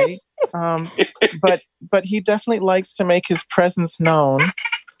shy, but he definitely likes to make his presence known.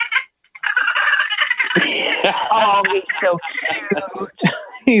 Oh, he's so cute.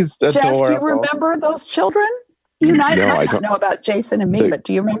 He's adorable. Jeff, do you remember those children? You might not know about Jason and me, but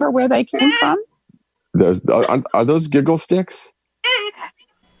do you remember where they came from? Are those giggle sticks?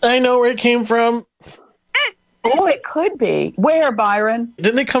 I know where it came from. Oh, it could be. Where, Byron?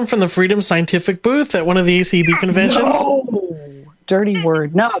 Didn't they come from the Freedom Scientific booth at one of the ACB conventions? No. Dirty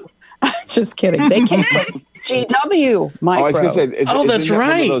word. No. Just kidding. They came from GW Micro. I was going to say, that's isn't that right.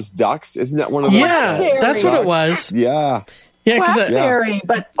 one of those ducks? Isn't that one of those? Yeah, that's what it was. Yeah. Yeah, Blackberry,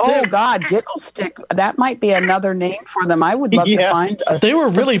 but God, Giggle Stick, that might be another name for them. I would love to find they were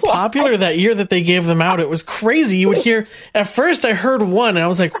really popular that year that they gave them out. It was crazy. You would hear, at first I heard one and I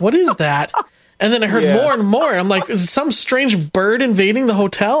was like, what is that? And then I heard more and more. I'm like, is some strange bird invading the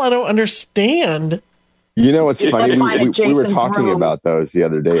hotel? I don't understand. You know, it's funny. We were talking about those the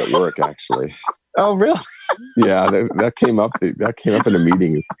other day at work, actually. Oh, really? Yeah, that came up. That came up in a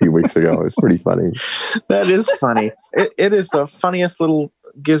meeting a few weeks ago. It was pretty funny. That is funny. It is the funniest little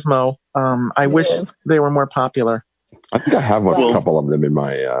gizmo. I wish they were more popular. I think I have a couple of them in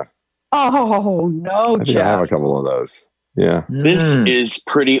my. Oh no, I think I have a couple of those. Yeah, this is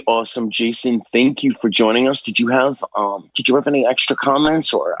pretty awesome, Jason. Thank you for joining us. Did you have any extra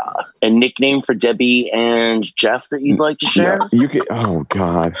comments or a nickname for Debbie and Jeff that you'd like to share? Yeah, you could. Oh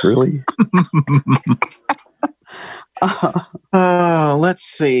God, really? Let's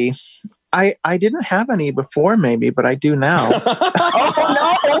see. I didn't have any before, maybe, but I do now.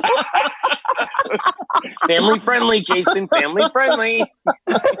 Oh, Family friendly, Jason. Famly friendly.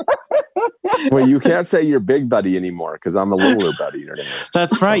 Well, you can't say you're big buddy anymore because I'm a littler buddy. You know what I mean?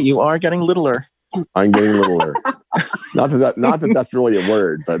 That's right. You are getting littler. I'm getting littler. Not that that's really a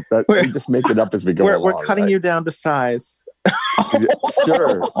word, but we just make it up as we go along. We're cutting you down to size.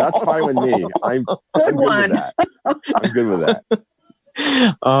 Sure, that's fine with me. I'm good with that. I'm good with that.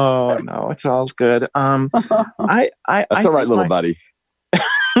 Oh no, it's all good. That's all right, little buddy.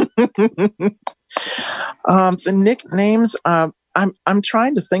 The nicknames. I'm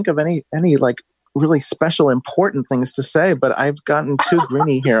trying to think of any like really special, important things to say, but I've gotten too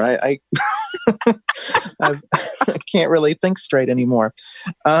grinny here. I can't really think straight anymore.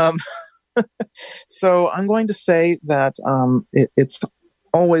 So I'm going to say that it's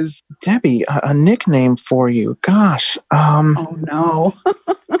always Debbie, a nickname for you. Gosh. oh no.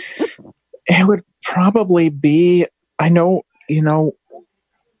 It would probably be, I know,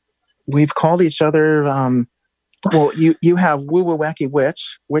 we've called each other, well, you have Woo Woo Wacky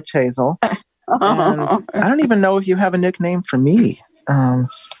Witch Hazel. And I don't even know if you have a nickname for me. No,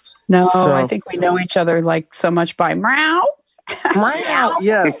 I think we know each other like so much by meow. Meow.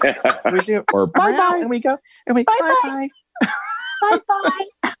 Yes, we do. Or bye, and we go, and we bye. Bye.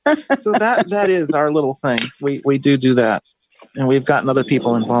 So that is our little thing. We do that, and we've gotten other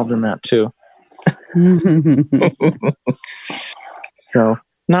people involved in that too. So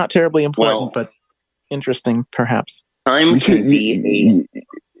not terribly important, but interesting, perhaps. Time to be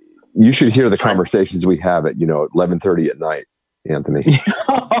You should hear the conversations we have at 11:30 at night, Anthony.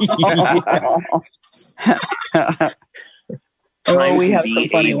 We have some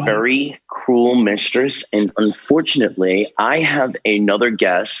funny ones. Very cruel mistress, and unfortunately, I have another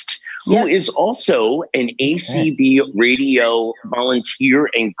guest who is also an ACB radio volunteer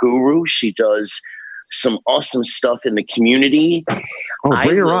and guru. She does some awesome stuff in the community. Oh,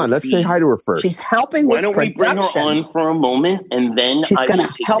 bring her on. Let's say hi to her first. She's helping with production. Why don't we bring her on for a moment, and then she's going to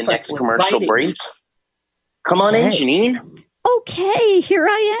take help the next commercial break. Come on in, Janine. Okay, here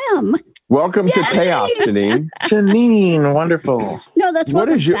I am. Welcome to Chaos, Janine. Janine, wonderful. No, that's what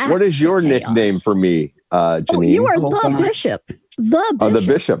is your nickname for me, Janine? Oh, you are the Bishop. The Bishop. Oh, the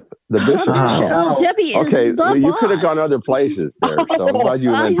Bishop. The Bishop. Oh. Debbie is the well, you boss. could have gone other places there, so I'm glad you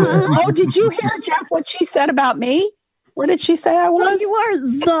went there. Oh, did you hear, Jeff, what she said about me? What did she say I was? Well, you are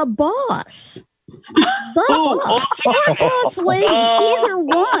the boss. The boss or boss lady, either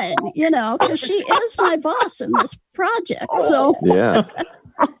one, because she is my boss in this project. So yeah.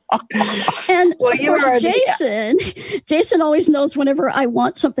 And of course, Jason always knows whenever I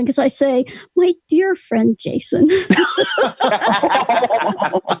want something because I say, "My dear friend Jason."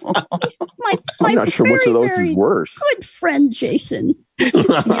 I'm not sure which of those is worse. Good friend Jason. You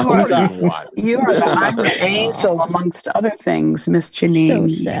are the I'm the angel amongst other things, Miss Janine.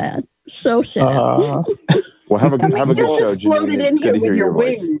 So sad. Well, have a good show, Janine. In here with your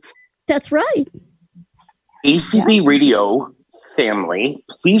wings. That's right. ACB Radio family,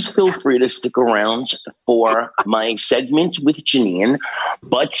 please feel free to stick around for my segment with Janine,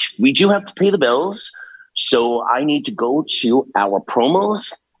 but we do have to pay the bills, so I need to go to our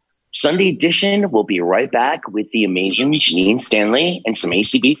promos. Sunday edition will be right back with the amazing Janine Stanley and some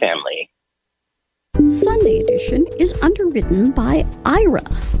ACB family. Sunday edition is underwritten by Ira.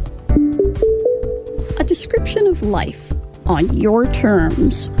 A description of life on your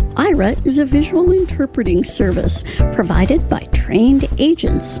terms. Ira is a visual interpreting service provided by trained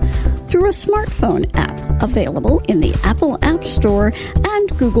agents through a smartphone app available in the Apple App Store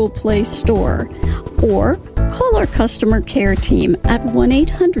and Google Play Store. Or call our customer care team at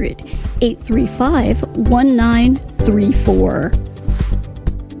 1-800-835-1934.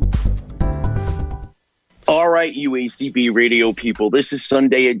 All right, you ACB radio people, this is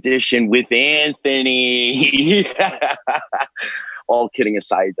Sunday edition with Anthony. All kidding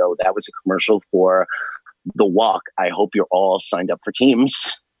aside, though, that was a commercial for The Walk. I hope you're all signed up for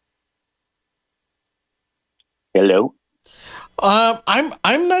teams. Hello?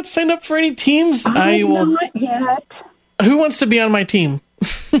 I'm not signed up for any teams. Not yet. Who wants to be on my team?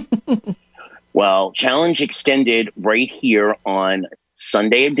 Well, challenge extended right here on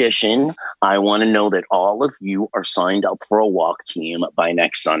Sunday edition. I want to know that all of you are signed up for a walk team by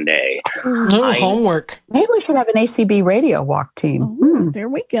next Sunday. Homework. Maybe we should have an ACB radio walk team. There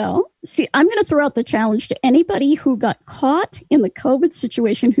we go. See, I'm going to throw out the challenge to anybody who got caught in the COVID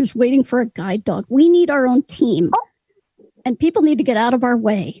situation who's waiting for a guide dog. We need our own team. And people need to get out of our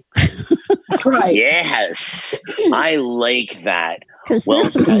way. That's right. Yes, I like that. Because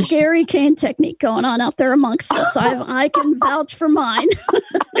there's some scary cane technique going on out there amongst us. I can vouch for mine.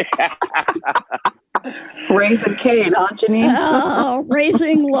 Raising cane, huh, Janine?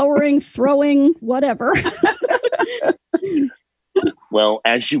 Raising, lowering, throwing, whatever. Well,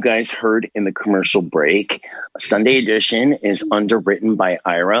 as you guys heard in the commercial break, Sunday Edition is underwritten by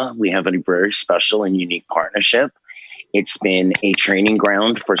Aira. We have a very special and unique partnership. It's been a training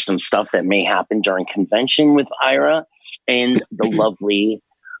ground for some stuff that may happen during convention with Aira. And the lovely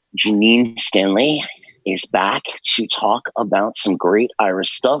Janine Stanley is back to talk about some great Aira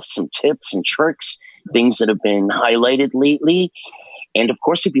stuff, some tips and tricks, things that have been highlighted lately. And of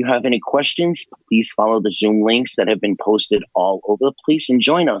course, if you have any questions, please follow the Zoom links that have been posted all over the place and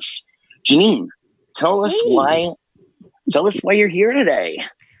join us. Janine, tell us why you're here today.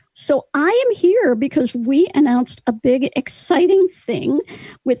 So I am here because we announced a big, exciting thing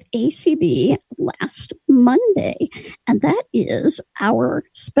with ACB last Monday, and that is our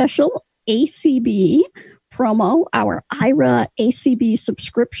special ACB promo, our Aira ACB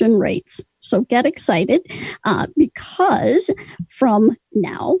subscription rates. So get excited because from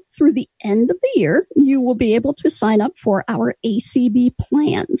now through the end of the year, you will be able to sign up for our ACB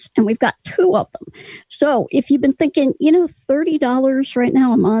plans. And we've got 2 of them. So if you've been thinking, $30 right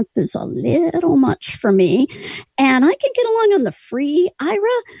now a month is a little much for me, and I can get along on the free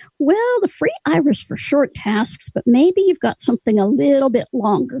Aira, well, the free Aira is for short tasks, but maybe you've got something a little bit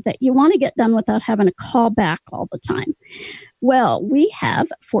longer that you want to get done without having to call back all the time. Well, we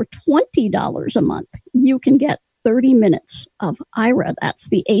have for $20 a month, you can get 30 minutes of Aira. That's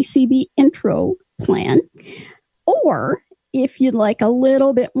the ACB intro plan. Or if you'd like a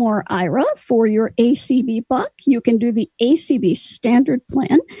little bit more Aira for your ACB buck, you can do the ACB standard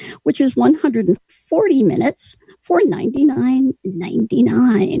plan, which is 140 minutes for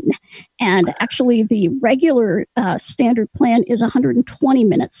 $99.99. And actually, the regular standard plan is 120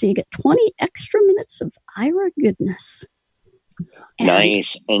 minutes. So you get 20 extra minutes of Aira goodness. And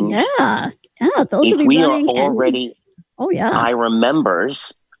nice. And yeah, those will be running. Aira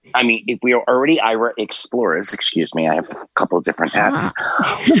members. I mean, if we are already Aira explorers, excuse me, I have a couple of different hats.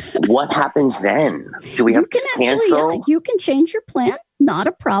 What happens then? Do we have to cancel? You can change your plan. Not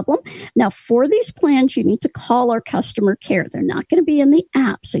a problem. Now, for these plans, you need to call our customer care. They're not going to be in the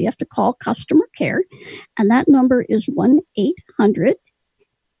app, so you have to call customer care. And that number is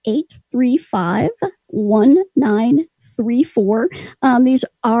 1-800-835-1934. These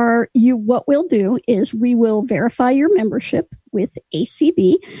are what we'll do is we will verify your membership with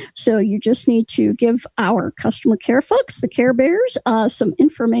ACB. So you just need to give our customer care folks, the Care Bears, some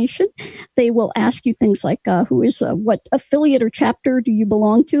information. They will ask you things like what affiliate or chapter do you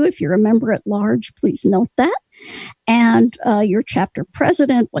belong to? If you're a member at large, please note that. And your chapter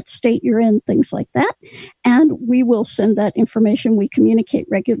president, what state you're in, things like that. And we will send that information. We communicate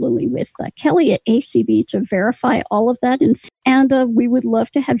regularly with Kelly at ACB to verify all of that. And we would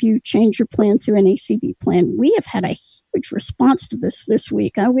love to have you change your plan to an ACB plan. We have had a huge response to this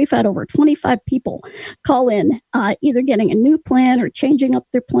week. We've had over 25 people call in, either getting a new plan or changing up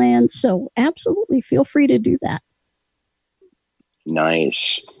their plans. So absolutely feel free to do that.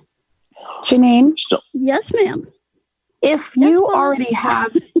 Nice. Janine? Yes, ma'am. If you already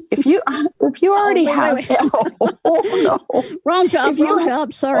have, wrong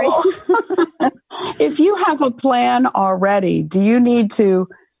job. Sorry. If you have a plan already, do you need to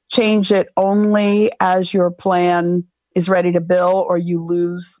change it only as your plan is ready to bill, or you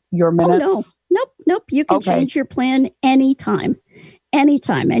lose your minutes? Nope. You can change your plan anytime.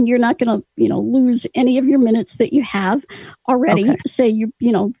 And you're not going to, lose any of your minutes that you have already. Okay. Say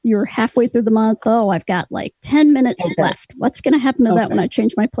you're halfway through the month. Oh, I've got like 10 minutes left. What's going to happen to that when I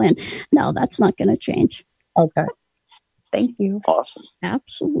change my plan? No, that's not going to change. Okay. Thank you. Awesome.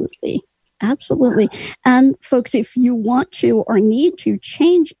 Absolutely. And folks, if you want to or need to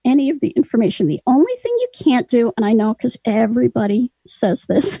change any of the information, the only thing you can't do, and I know because everybody says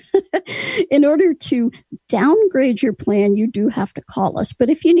this, in order to downgrade your plan, you do have to call us.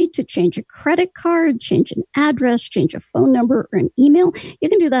 But if you need to change a credit card, change an address, change a phone number or an email, you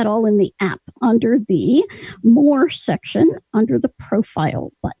can do that all in the app under the More section under the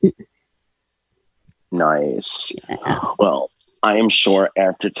Profile button. Nice. Yeah. Well, I am sure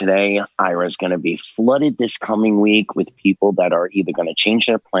after today, Aira is going to be flooded this coming week with people that are either going to change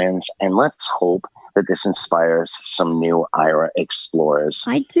their plans, and let's hope that this inspires some new Aira explorers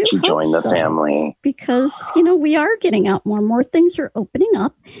I do to hope join the so, family. because, we are getting out more. More things are opening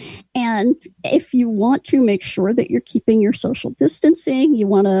up. And if you want to make sure that you're keeping your social distancing, you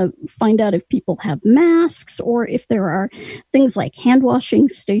want to find out if people have masks or if there are things like hand washing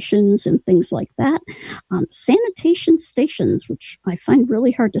stations and things like that. Sanitation stations, which I find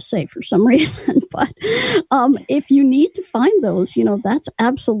really hard to say for some reason. But if you need to find those, that's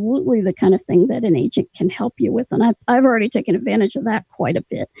absolutely the kind of thing that an agent can help you with. And I've already taken advantage of that quite a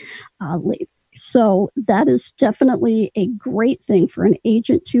bit lately. So that is definitely a great thing for an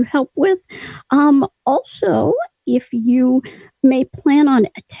agent to help with. Also, if you may plan on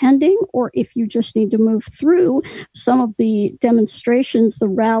attending, or if you just need to move through some of the demonstrations, the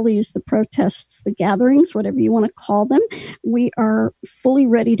rallies, the protests, the gatherings, whatever you want to call them, we are fully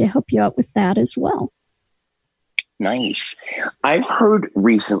ready to help you out with that as well. Nice. I've heard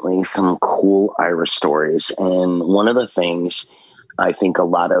recently some cool Aira stories, and one of the things I think a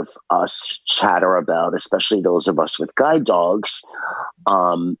lot of us chatter about, especially those of us with guide dogs,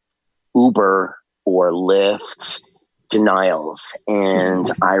 Uber or Lyft denials. And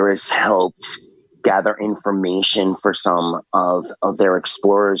Aira's helped gather information for some of their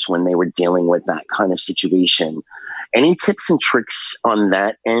explorers when they were dealing with that kind of situation. Any tips and tricks on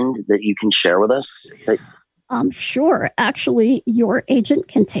that end that you can share with us? Sure. Actually, your agent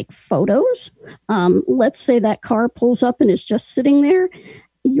can take photos. Let's say that car pulls up and is just sitting there.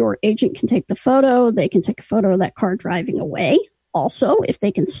 Your agent can take the photo. They can take a photo of that car driving away. Also, if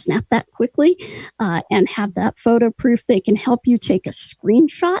they can snap that quickly and have that photo proof, they can help you take a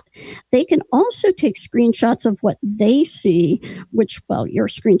screenshot. They can also take screenshots of what they see, which, well, your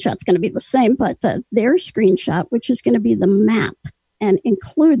screenshot's going to be the same, but their screenshot, which is going to be the map, and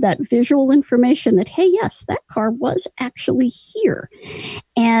include that visual information that, hey, yes, that car was actually here.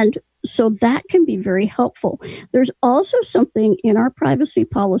 And so that can be very helpful. There's also something in our privacy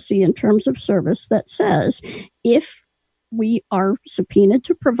policy in terms of service that says if we are subpoenaed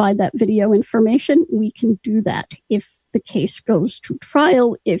to provide that video information, we can do that. If the case goes to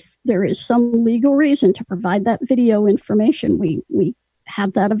trial, if there is some legal reason to provide that video information, we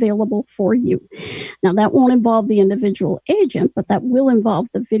have that available for you. Now, that won't involve the individual agent, but that will involve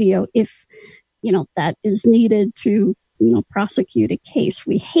the video if, that is needed to, prosecute a case.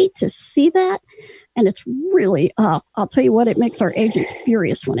 We hate to see that. And it's really, I'll tell you what, it makes our agents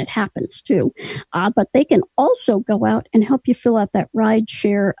furious when it happens too. But they can also go out and help you fill out that ride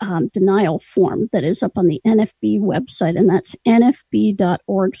share denial form that is up on the NFB website, and that's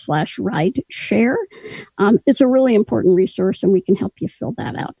nfb.org/rideshare. It's a really important resource, and we can help you fill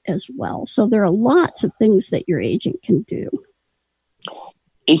that out as well. So there are lots of things that your agent can do.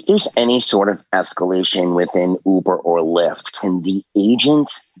 If there's any sort of escalation within Uber or Lyft, can the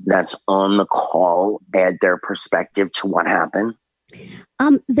agent that's on the call add their perspective to what happened?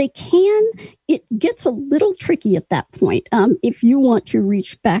 They can. It gets a little tricky at that point. If you want to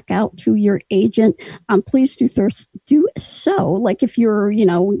reach back out to your agent, please do so. Like if you're,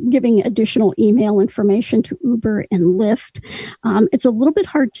 giving additional email information to Uber and Lyft, it's a little bit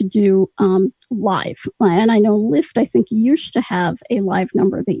hard to do live. And I know Lyft, I think, used to have a live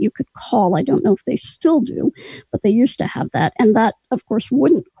number that you could call. I don't know if they still do, but they used to have that. And that, of course,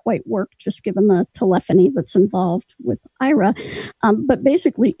 wouldn't quite work just given the telephony that's involved with Aira. But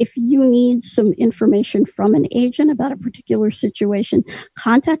basically, if you need some information from an agent about a particular situation,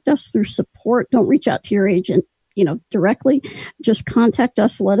 contact us through support. Don't reach out to your agent, directly. Just contact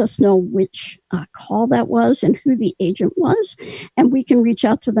us. Let us know which call that was and who the agent was, and we can reach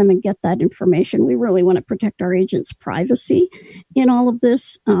out to them and get that information. We really want to protect our agents' privacy in all of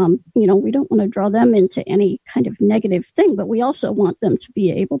this. We don't want to draw them into any kind of negative thing, but we also want them to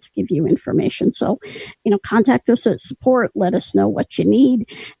be able to give you information. So, contact us at support. Let us know what you need,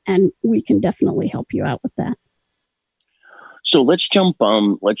 and we can definitely help you out with that. So let's jump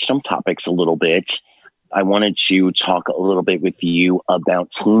topics a little bit. I wanted to talk a little bit with you about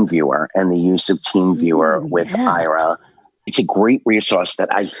TeamViewer and the use of TeamViewer with Aira. It's a great resource that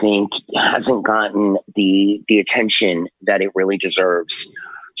I think hasn't gotten the attention that it really deserves.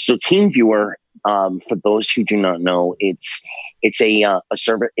 So TeamViewer, for those who do not know, it's a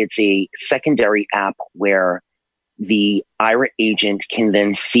server. It's a secondary app where the Aira agent can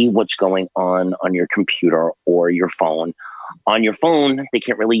then see what's going on your computer or your phone on your phone, they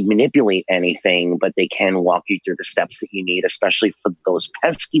can't really manipulate anything, but they can walk you through the steps that you need, especially for those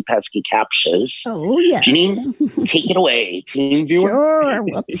pesky CAPTCHAs. Oh, yes. Janine, take it away. TeamViewer. Sure.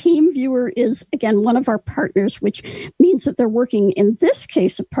 Well, TeamViewer is, again, one of our partners, which means that they're working, in this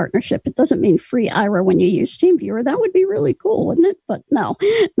case, a partnership. It doesn't mean free Ira when you use TeamViewer. That would be really cool, wouldn't it? But no,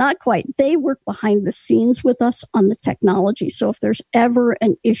 not quite. They work behind the scenes with us on the technology. So if there's ever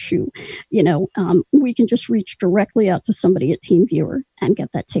an issue, we can just reach directly out to somebody at TeamViewer and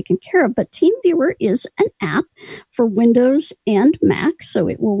get that taken care of. But TeamViewer is an app for Windows and Mac, so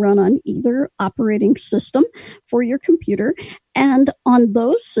it will run on either operating system for your computer. And on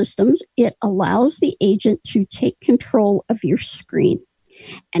those systems, it allows the agent to take control of your screen.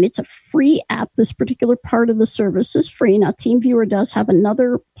 And it's a free app. This particular part of the service is free. Now, TeamViewer does have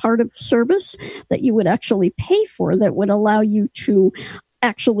another part of service that you would actually pay for that would allow you to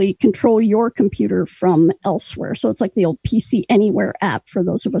actually control your computer from elsewhere. So it's like the old PC Anywhere app for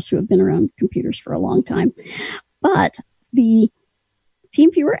those of us who have been around computers for a long time. But the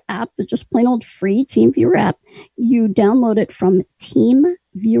TeamViewer app, the just plain old free TeamViewer app, you download it from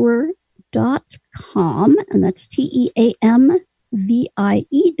teamviewer.com, and that's TeamViewer.com.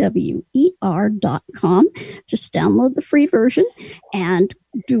 Just download the free version and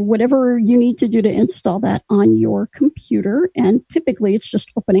do whatever you need to do to install that on your computer. And typically it's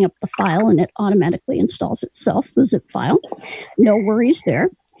just opening up the file and it automatically installs itself, the zip file. No worries there.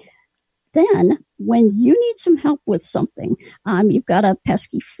 Then when you need some help with something, you've got a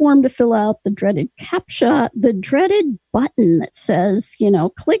pesky form to fill out, the dreaded CAPTCHA, the dreaded button that says,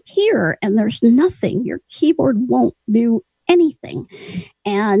 click here, and there's nothing. Your keyboard won't do anything.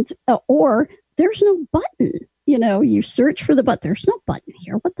 And, or there's no button. You search for the button. There's no button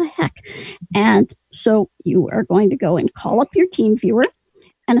here. What the heck? And so you are going to go and call up your TeamViewer,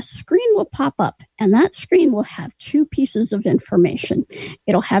 and a screen will pop up, and that screen will have two pieces of information.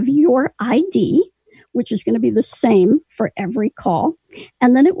 It'll have your ID, which is going to be the same for every call,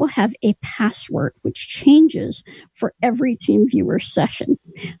 and then it will have a password, which changes for every TeamViewer session.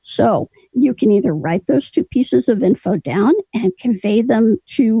 So you can either write those two pieces of info down and convey them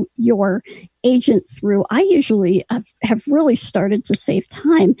to your agent through, I usually have really started to save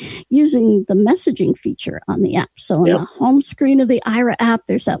time using the messaging feature on the app. So on the home screen of the Ira app,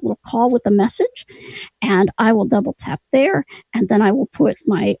 there's that little call with a message, and I will double tap there, and then I'll put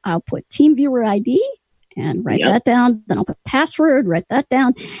TeamViewer ID and write that down. Then I'll put password, write that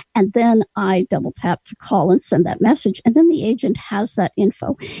down, and then I double tap to call and send that message. And then the agent has that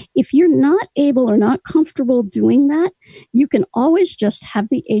info. If you're not able or not comfortable doing that, you can always just have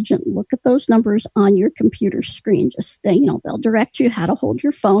the agent look at those numbers on your computer screen. Just, they'll direct you how to hold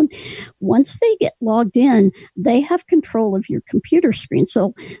your phone. Once they get logged in, they have control of your computer screen.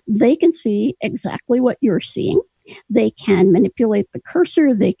 So they can see exactly what you're seeing. They can manipulate the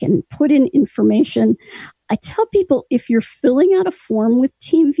cursor. They can put in information. I tell people, if you're filling out a form with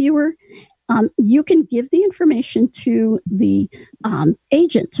TeamViewer, you can give the information to the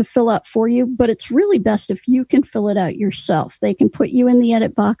agent to fill out for you, but it's really best if you can fill it out yourself. They can put you in the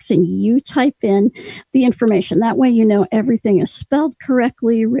edit box and you type in the information. That way everything is spelled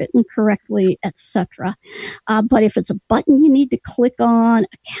correctly, written correctly, etc. But if it's a button you need to click on,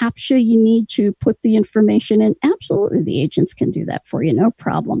 a CAPTCHA you need to put the information in, absolutely the agents can do that for you, no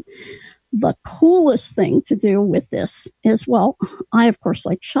problem. The coolest thing to do with this is, I, of course,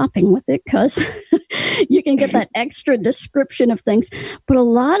 like shopping with it because you can get that extra description of things. But a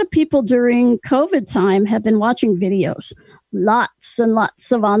lot of people during COVID time have been watching videos, lots and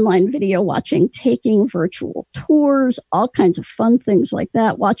lots of online video watching, taking virtual tours, all kinds of fun things like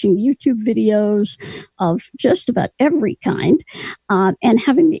that, watching YouTube videos of just about every kind, and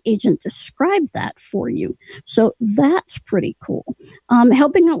having the agent describe that for you. So that's pretty cool.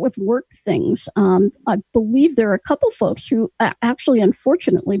 Helping out with work things. I believe there are a couple folks who actually,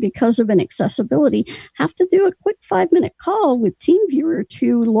 unfortunately, because of inaccessibility, have to do a quick 5-minute call with TeamViewer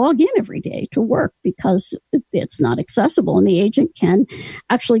to log in every day to work because it's not accessible. And the agent can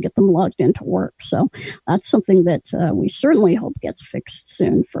actually get them logged into work. So that's something that we certainly hope gets fixed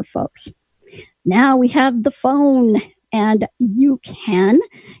soon for folks. Now we have the phone, and you can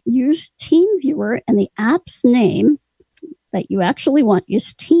use TeamViewer, and the app's name that you actually want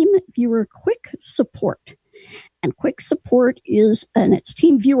is TeamViewer Quick Support. And Quick Support it's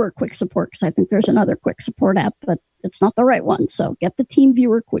TeamViewer Quick Support because I think there's another Quick Support app, but it's not the right one. So get the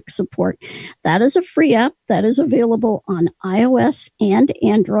TeamViewer Quick Support. That is a free app that is available on iOS and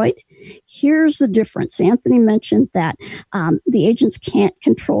Android. Here's the difference. Anthony mentioned that the agents can't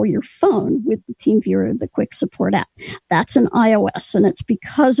control your phone with the TeamViewer, the Quick Support app. That's an iOS, and it's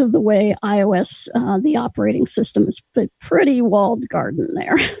because of the way iOS, the operating system, is a pretty walled garden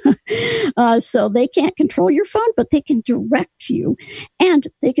there. So they can't control your phone, but they can direct you, and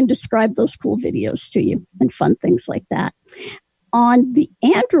they can describe those cool videos to you and fun things like that. On the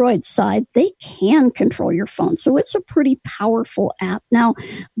Android side, they can control your phone. So it's a pretty powerful app. Now,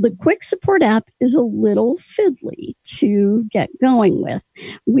 the Quick Support app is a little fiddly to get going with.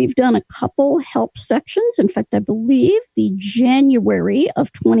 We've done a couple help sections. In fact, I believe the January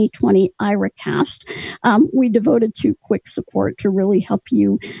of 2020 IRAcast, we devoted to Quick Support to really help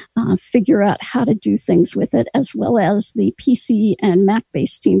you figure out how to do things with it, as well as the PC and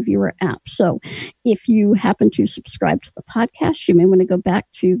Mac-based TeamViewer app. So if you happen to subscribe to the podcast, you may want to go back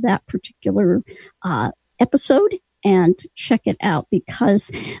to that particular episode and check it out,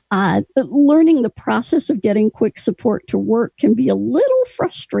 because learning the process of getting Quick Support to work can be a little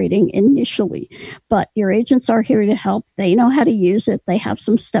frustrating initially, but your agents are here to help. They know how to use it. They have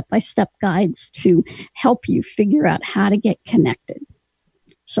some step-by-step guides to help you figure out how to get connected.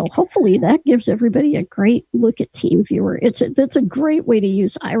 So hopefully that gives everybody a great look at TeamViewer. It's a great way to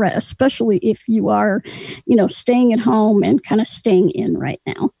use Aira, especially if you are, staying at home and kind of staying in right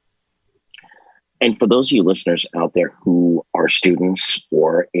now. And for those of you listeners out there who are students,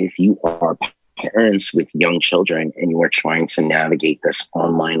 or if you are parents with young children and you are trying to navigate this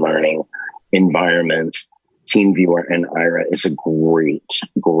online learning environment, TeamViewer and Aira is a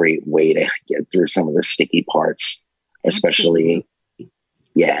great way to get through some of the sticky parts, especially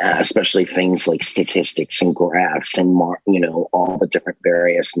things like statistics and graphs and all the different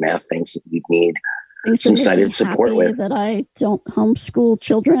various math things that you need some sighted support with. That I don't homeschool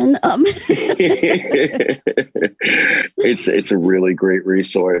children. It's a really great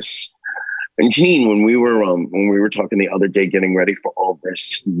resource. And Jean, when we were talking the other day, getting ready for all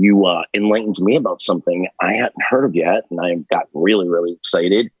this, you enlightened me about something I hadn't heard of yet, and I got really, really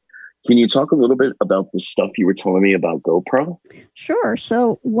excited. Can you talk a little bit about the stuff you were telling me about GoPro? Sure.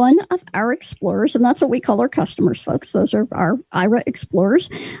 So one of our explorers, and that's what we call our customers, folks. Those are our Aira explorers.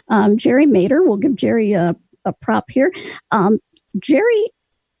 Jerry Mader, we'll give Jerry a prop here. Jerry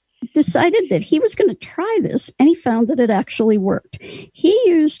decided that he was going to try this, and he found that it actually worked. He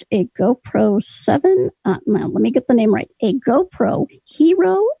used a GoPro 7, now let me get the name right, a GoPro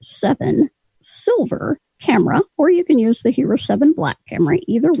Hero 7 Silver camera, or you can use the Hero 7 Black camera,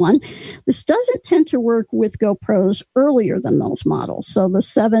 either one. This doesn't tend to work with GoPros earlier than those models. So the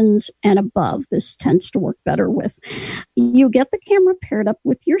 7s and above, this tends to work better with. You get the camera paired up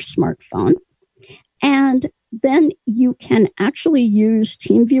with your smartphone, and then you can actually use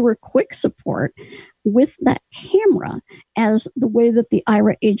TeamViewer Quick Support with that camera as the way that the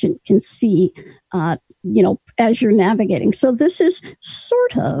Aira agent can see, as you're navigating. So this is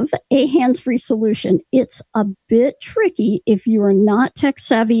sort of a hands-free solution. It's a bit tricky. If you are not tech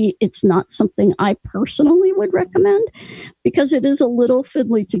savvy, it's not something I personally would recommend, because it is a little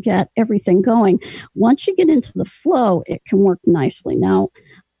fiddly to get everything going. Once you get into the flow, it can work nicely. Now,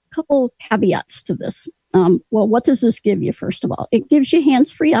 a couple caveats to this. Well, what does this give you, first of all? It gives you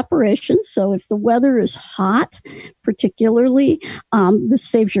hands-free operations. So if the weather is hot, particularly, this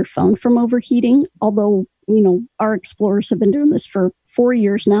saves your phone from overheating. Although, our explorers have been doing this for 4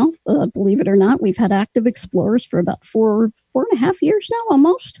 years now. Believe it or not, we've had active explorers for about four and a half years now,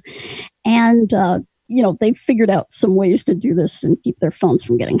 almost. And, they've figured out some ways to do this and keep their phones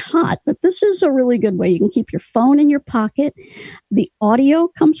from getting hot. But this is a really good way. You can keep your phone in your pocket. The audio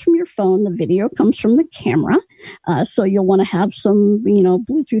comes from your phone. The video comes from the camera. So you'll want to have some,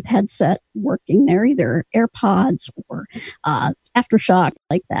 Bluetooth headset working there, either AirPods or Aftershock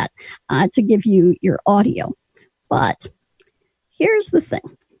like that, to give you your audio. But here's the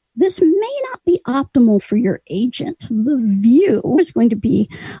thing. This may not be optimal for your agent. The view is going to be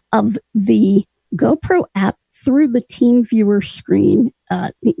of the GoPro app through the TeamViewer screen,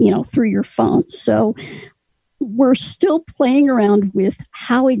 through your phone. So we're still playing around with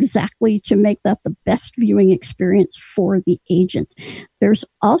how exactly to make that the best viewing experience for the agent. There's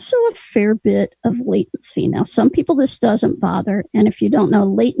also a fair bit of latency. Now, some people this doesn't bother. And if you don't know,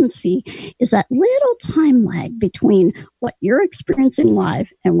 latency is that little time lag between what you're experiencing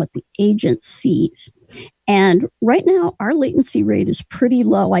live and what the agent sees. And right now, our latency rate is pretty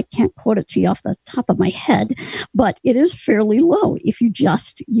low. I can't quote it to you off the top of my head, but it is fairly low if you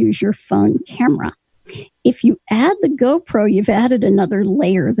just use your phone camera. If you add the GoPro, you've added another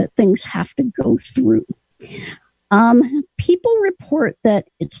layer that things have to go through. People report that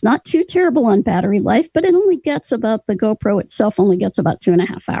it's not too terrible on battery life, but it only gets about, the GoPro itself only gets about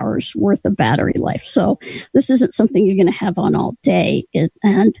 2.5 hours worth of battery life. So this isn't something you're going to have on all day.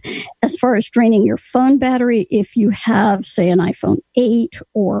 And as far as draining your phone battery, if you have, say, an iPhone 8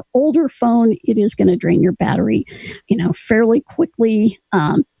 or older phone, it is going to drain your battery, fairly quickly.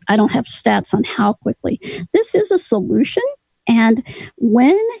 I don't have stats on how quickly. This is a solution. And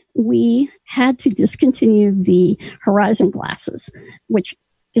when we had to discontinue the Horizon glasses, which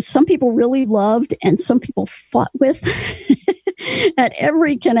some people really loved and some people fought with at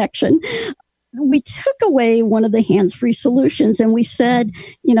every connection, we took away one of the hands-free solutions and we said,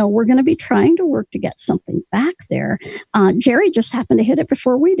 we're going to be trying to work to get something back there. Jerry just happened to hit it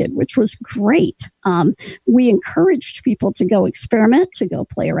before we did, which was great. We encouraged people to go experiment, to go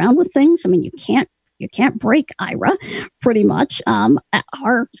play around with things. I mean, you can't break Aira, pretty much.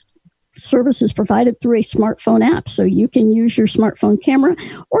 Our service is provided through a smartphone app, so you can use your smartphone camera,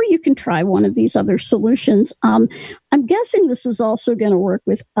 or you can try one of these other solutions. I'm guessing this is also going to work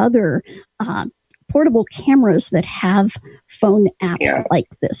with other portable cameras that have phone apps like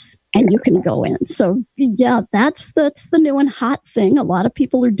this, and you can go in. So that's the new and hot thing. A lot of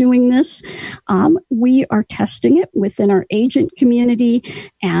people are doing this. We are testing it within our agent community,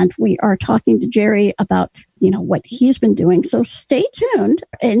 and we are talking to Jerry about what he's been doing. So stay tuned.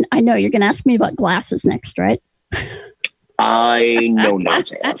 And I know you're going to ask me about glasses next, right? I know not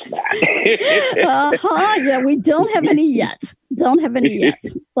to ask that. Yeah, we don't have any yet.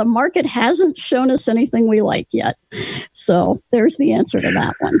 The market hasn't shown us anything we like yet. So there's the answer to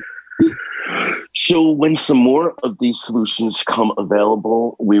that one. So when some more of these solutions come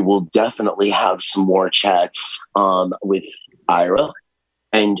available, we will definitely have some more chats with Aira.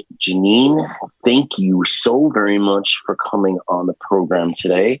 And Janine, thank you so very much for coming on the program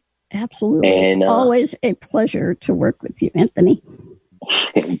today. Absolutely. And, it's always a pleasure to work with you, Anthony.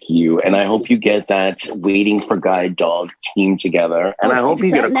 Thank you. And I hope you get that Waiting for Guide dog team together. And I hope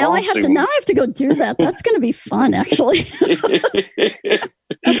you get a call soon. Now I have to go do that. That's going to be fun, actually.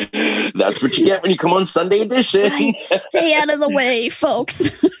 That's what you get when you come on Sunday Edition. Right. Stay out of the way, folks.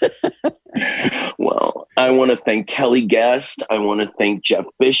 Well, I want to thank Kelly Guest. I want to thank Jeff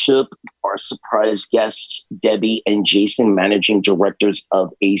Bishop, our surprise guests, Debbie and Jason, managing directors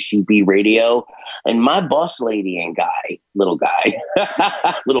of ACB Radio, and my boss lady and guy, little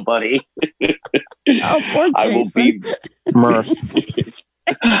buddy. Oh, poor Jason.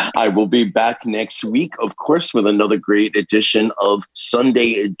 I will be back next week, of course, with another great edition of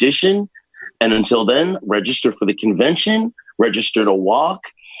Sunday Edition. And until then, register for the convention, register to walk,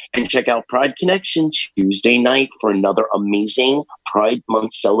 and check out Pride Connection Tuesday night for another amazing Pride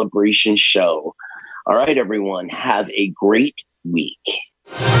Month celebration show. All right, everyone, have a great week.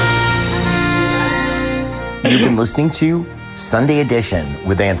 You've been listening to Sunday Edition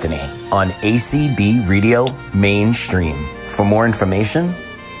with Anthony on ACB Radio Mainstream. For more information,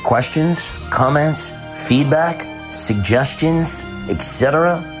 questions, comments, feedback, suggestions,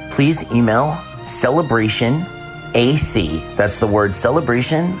 etc., please email CelebrationAC, that's the word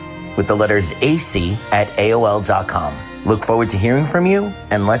celebration with the letters AC at AOL.com. Look forward to hearing from you,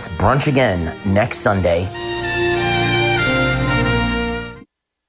 and let's brunch again next Sunday.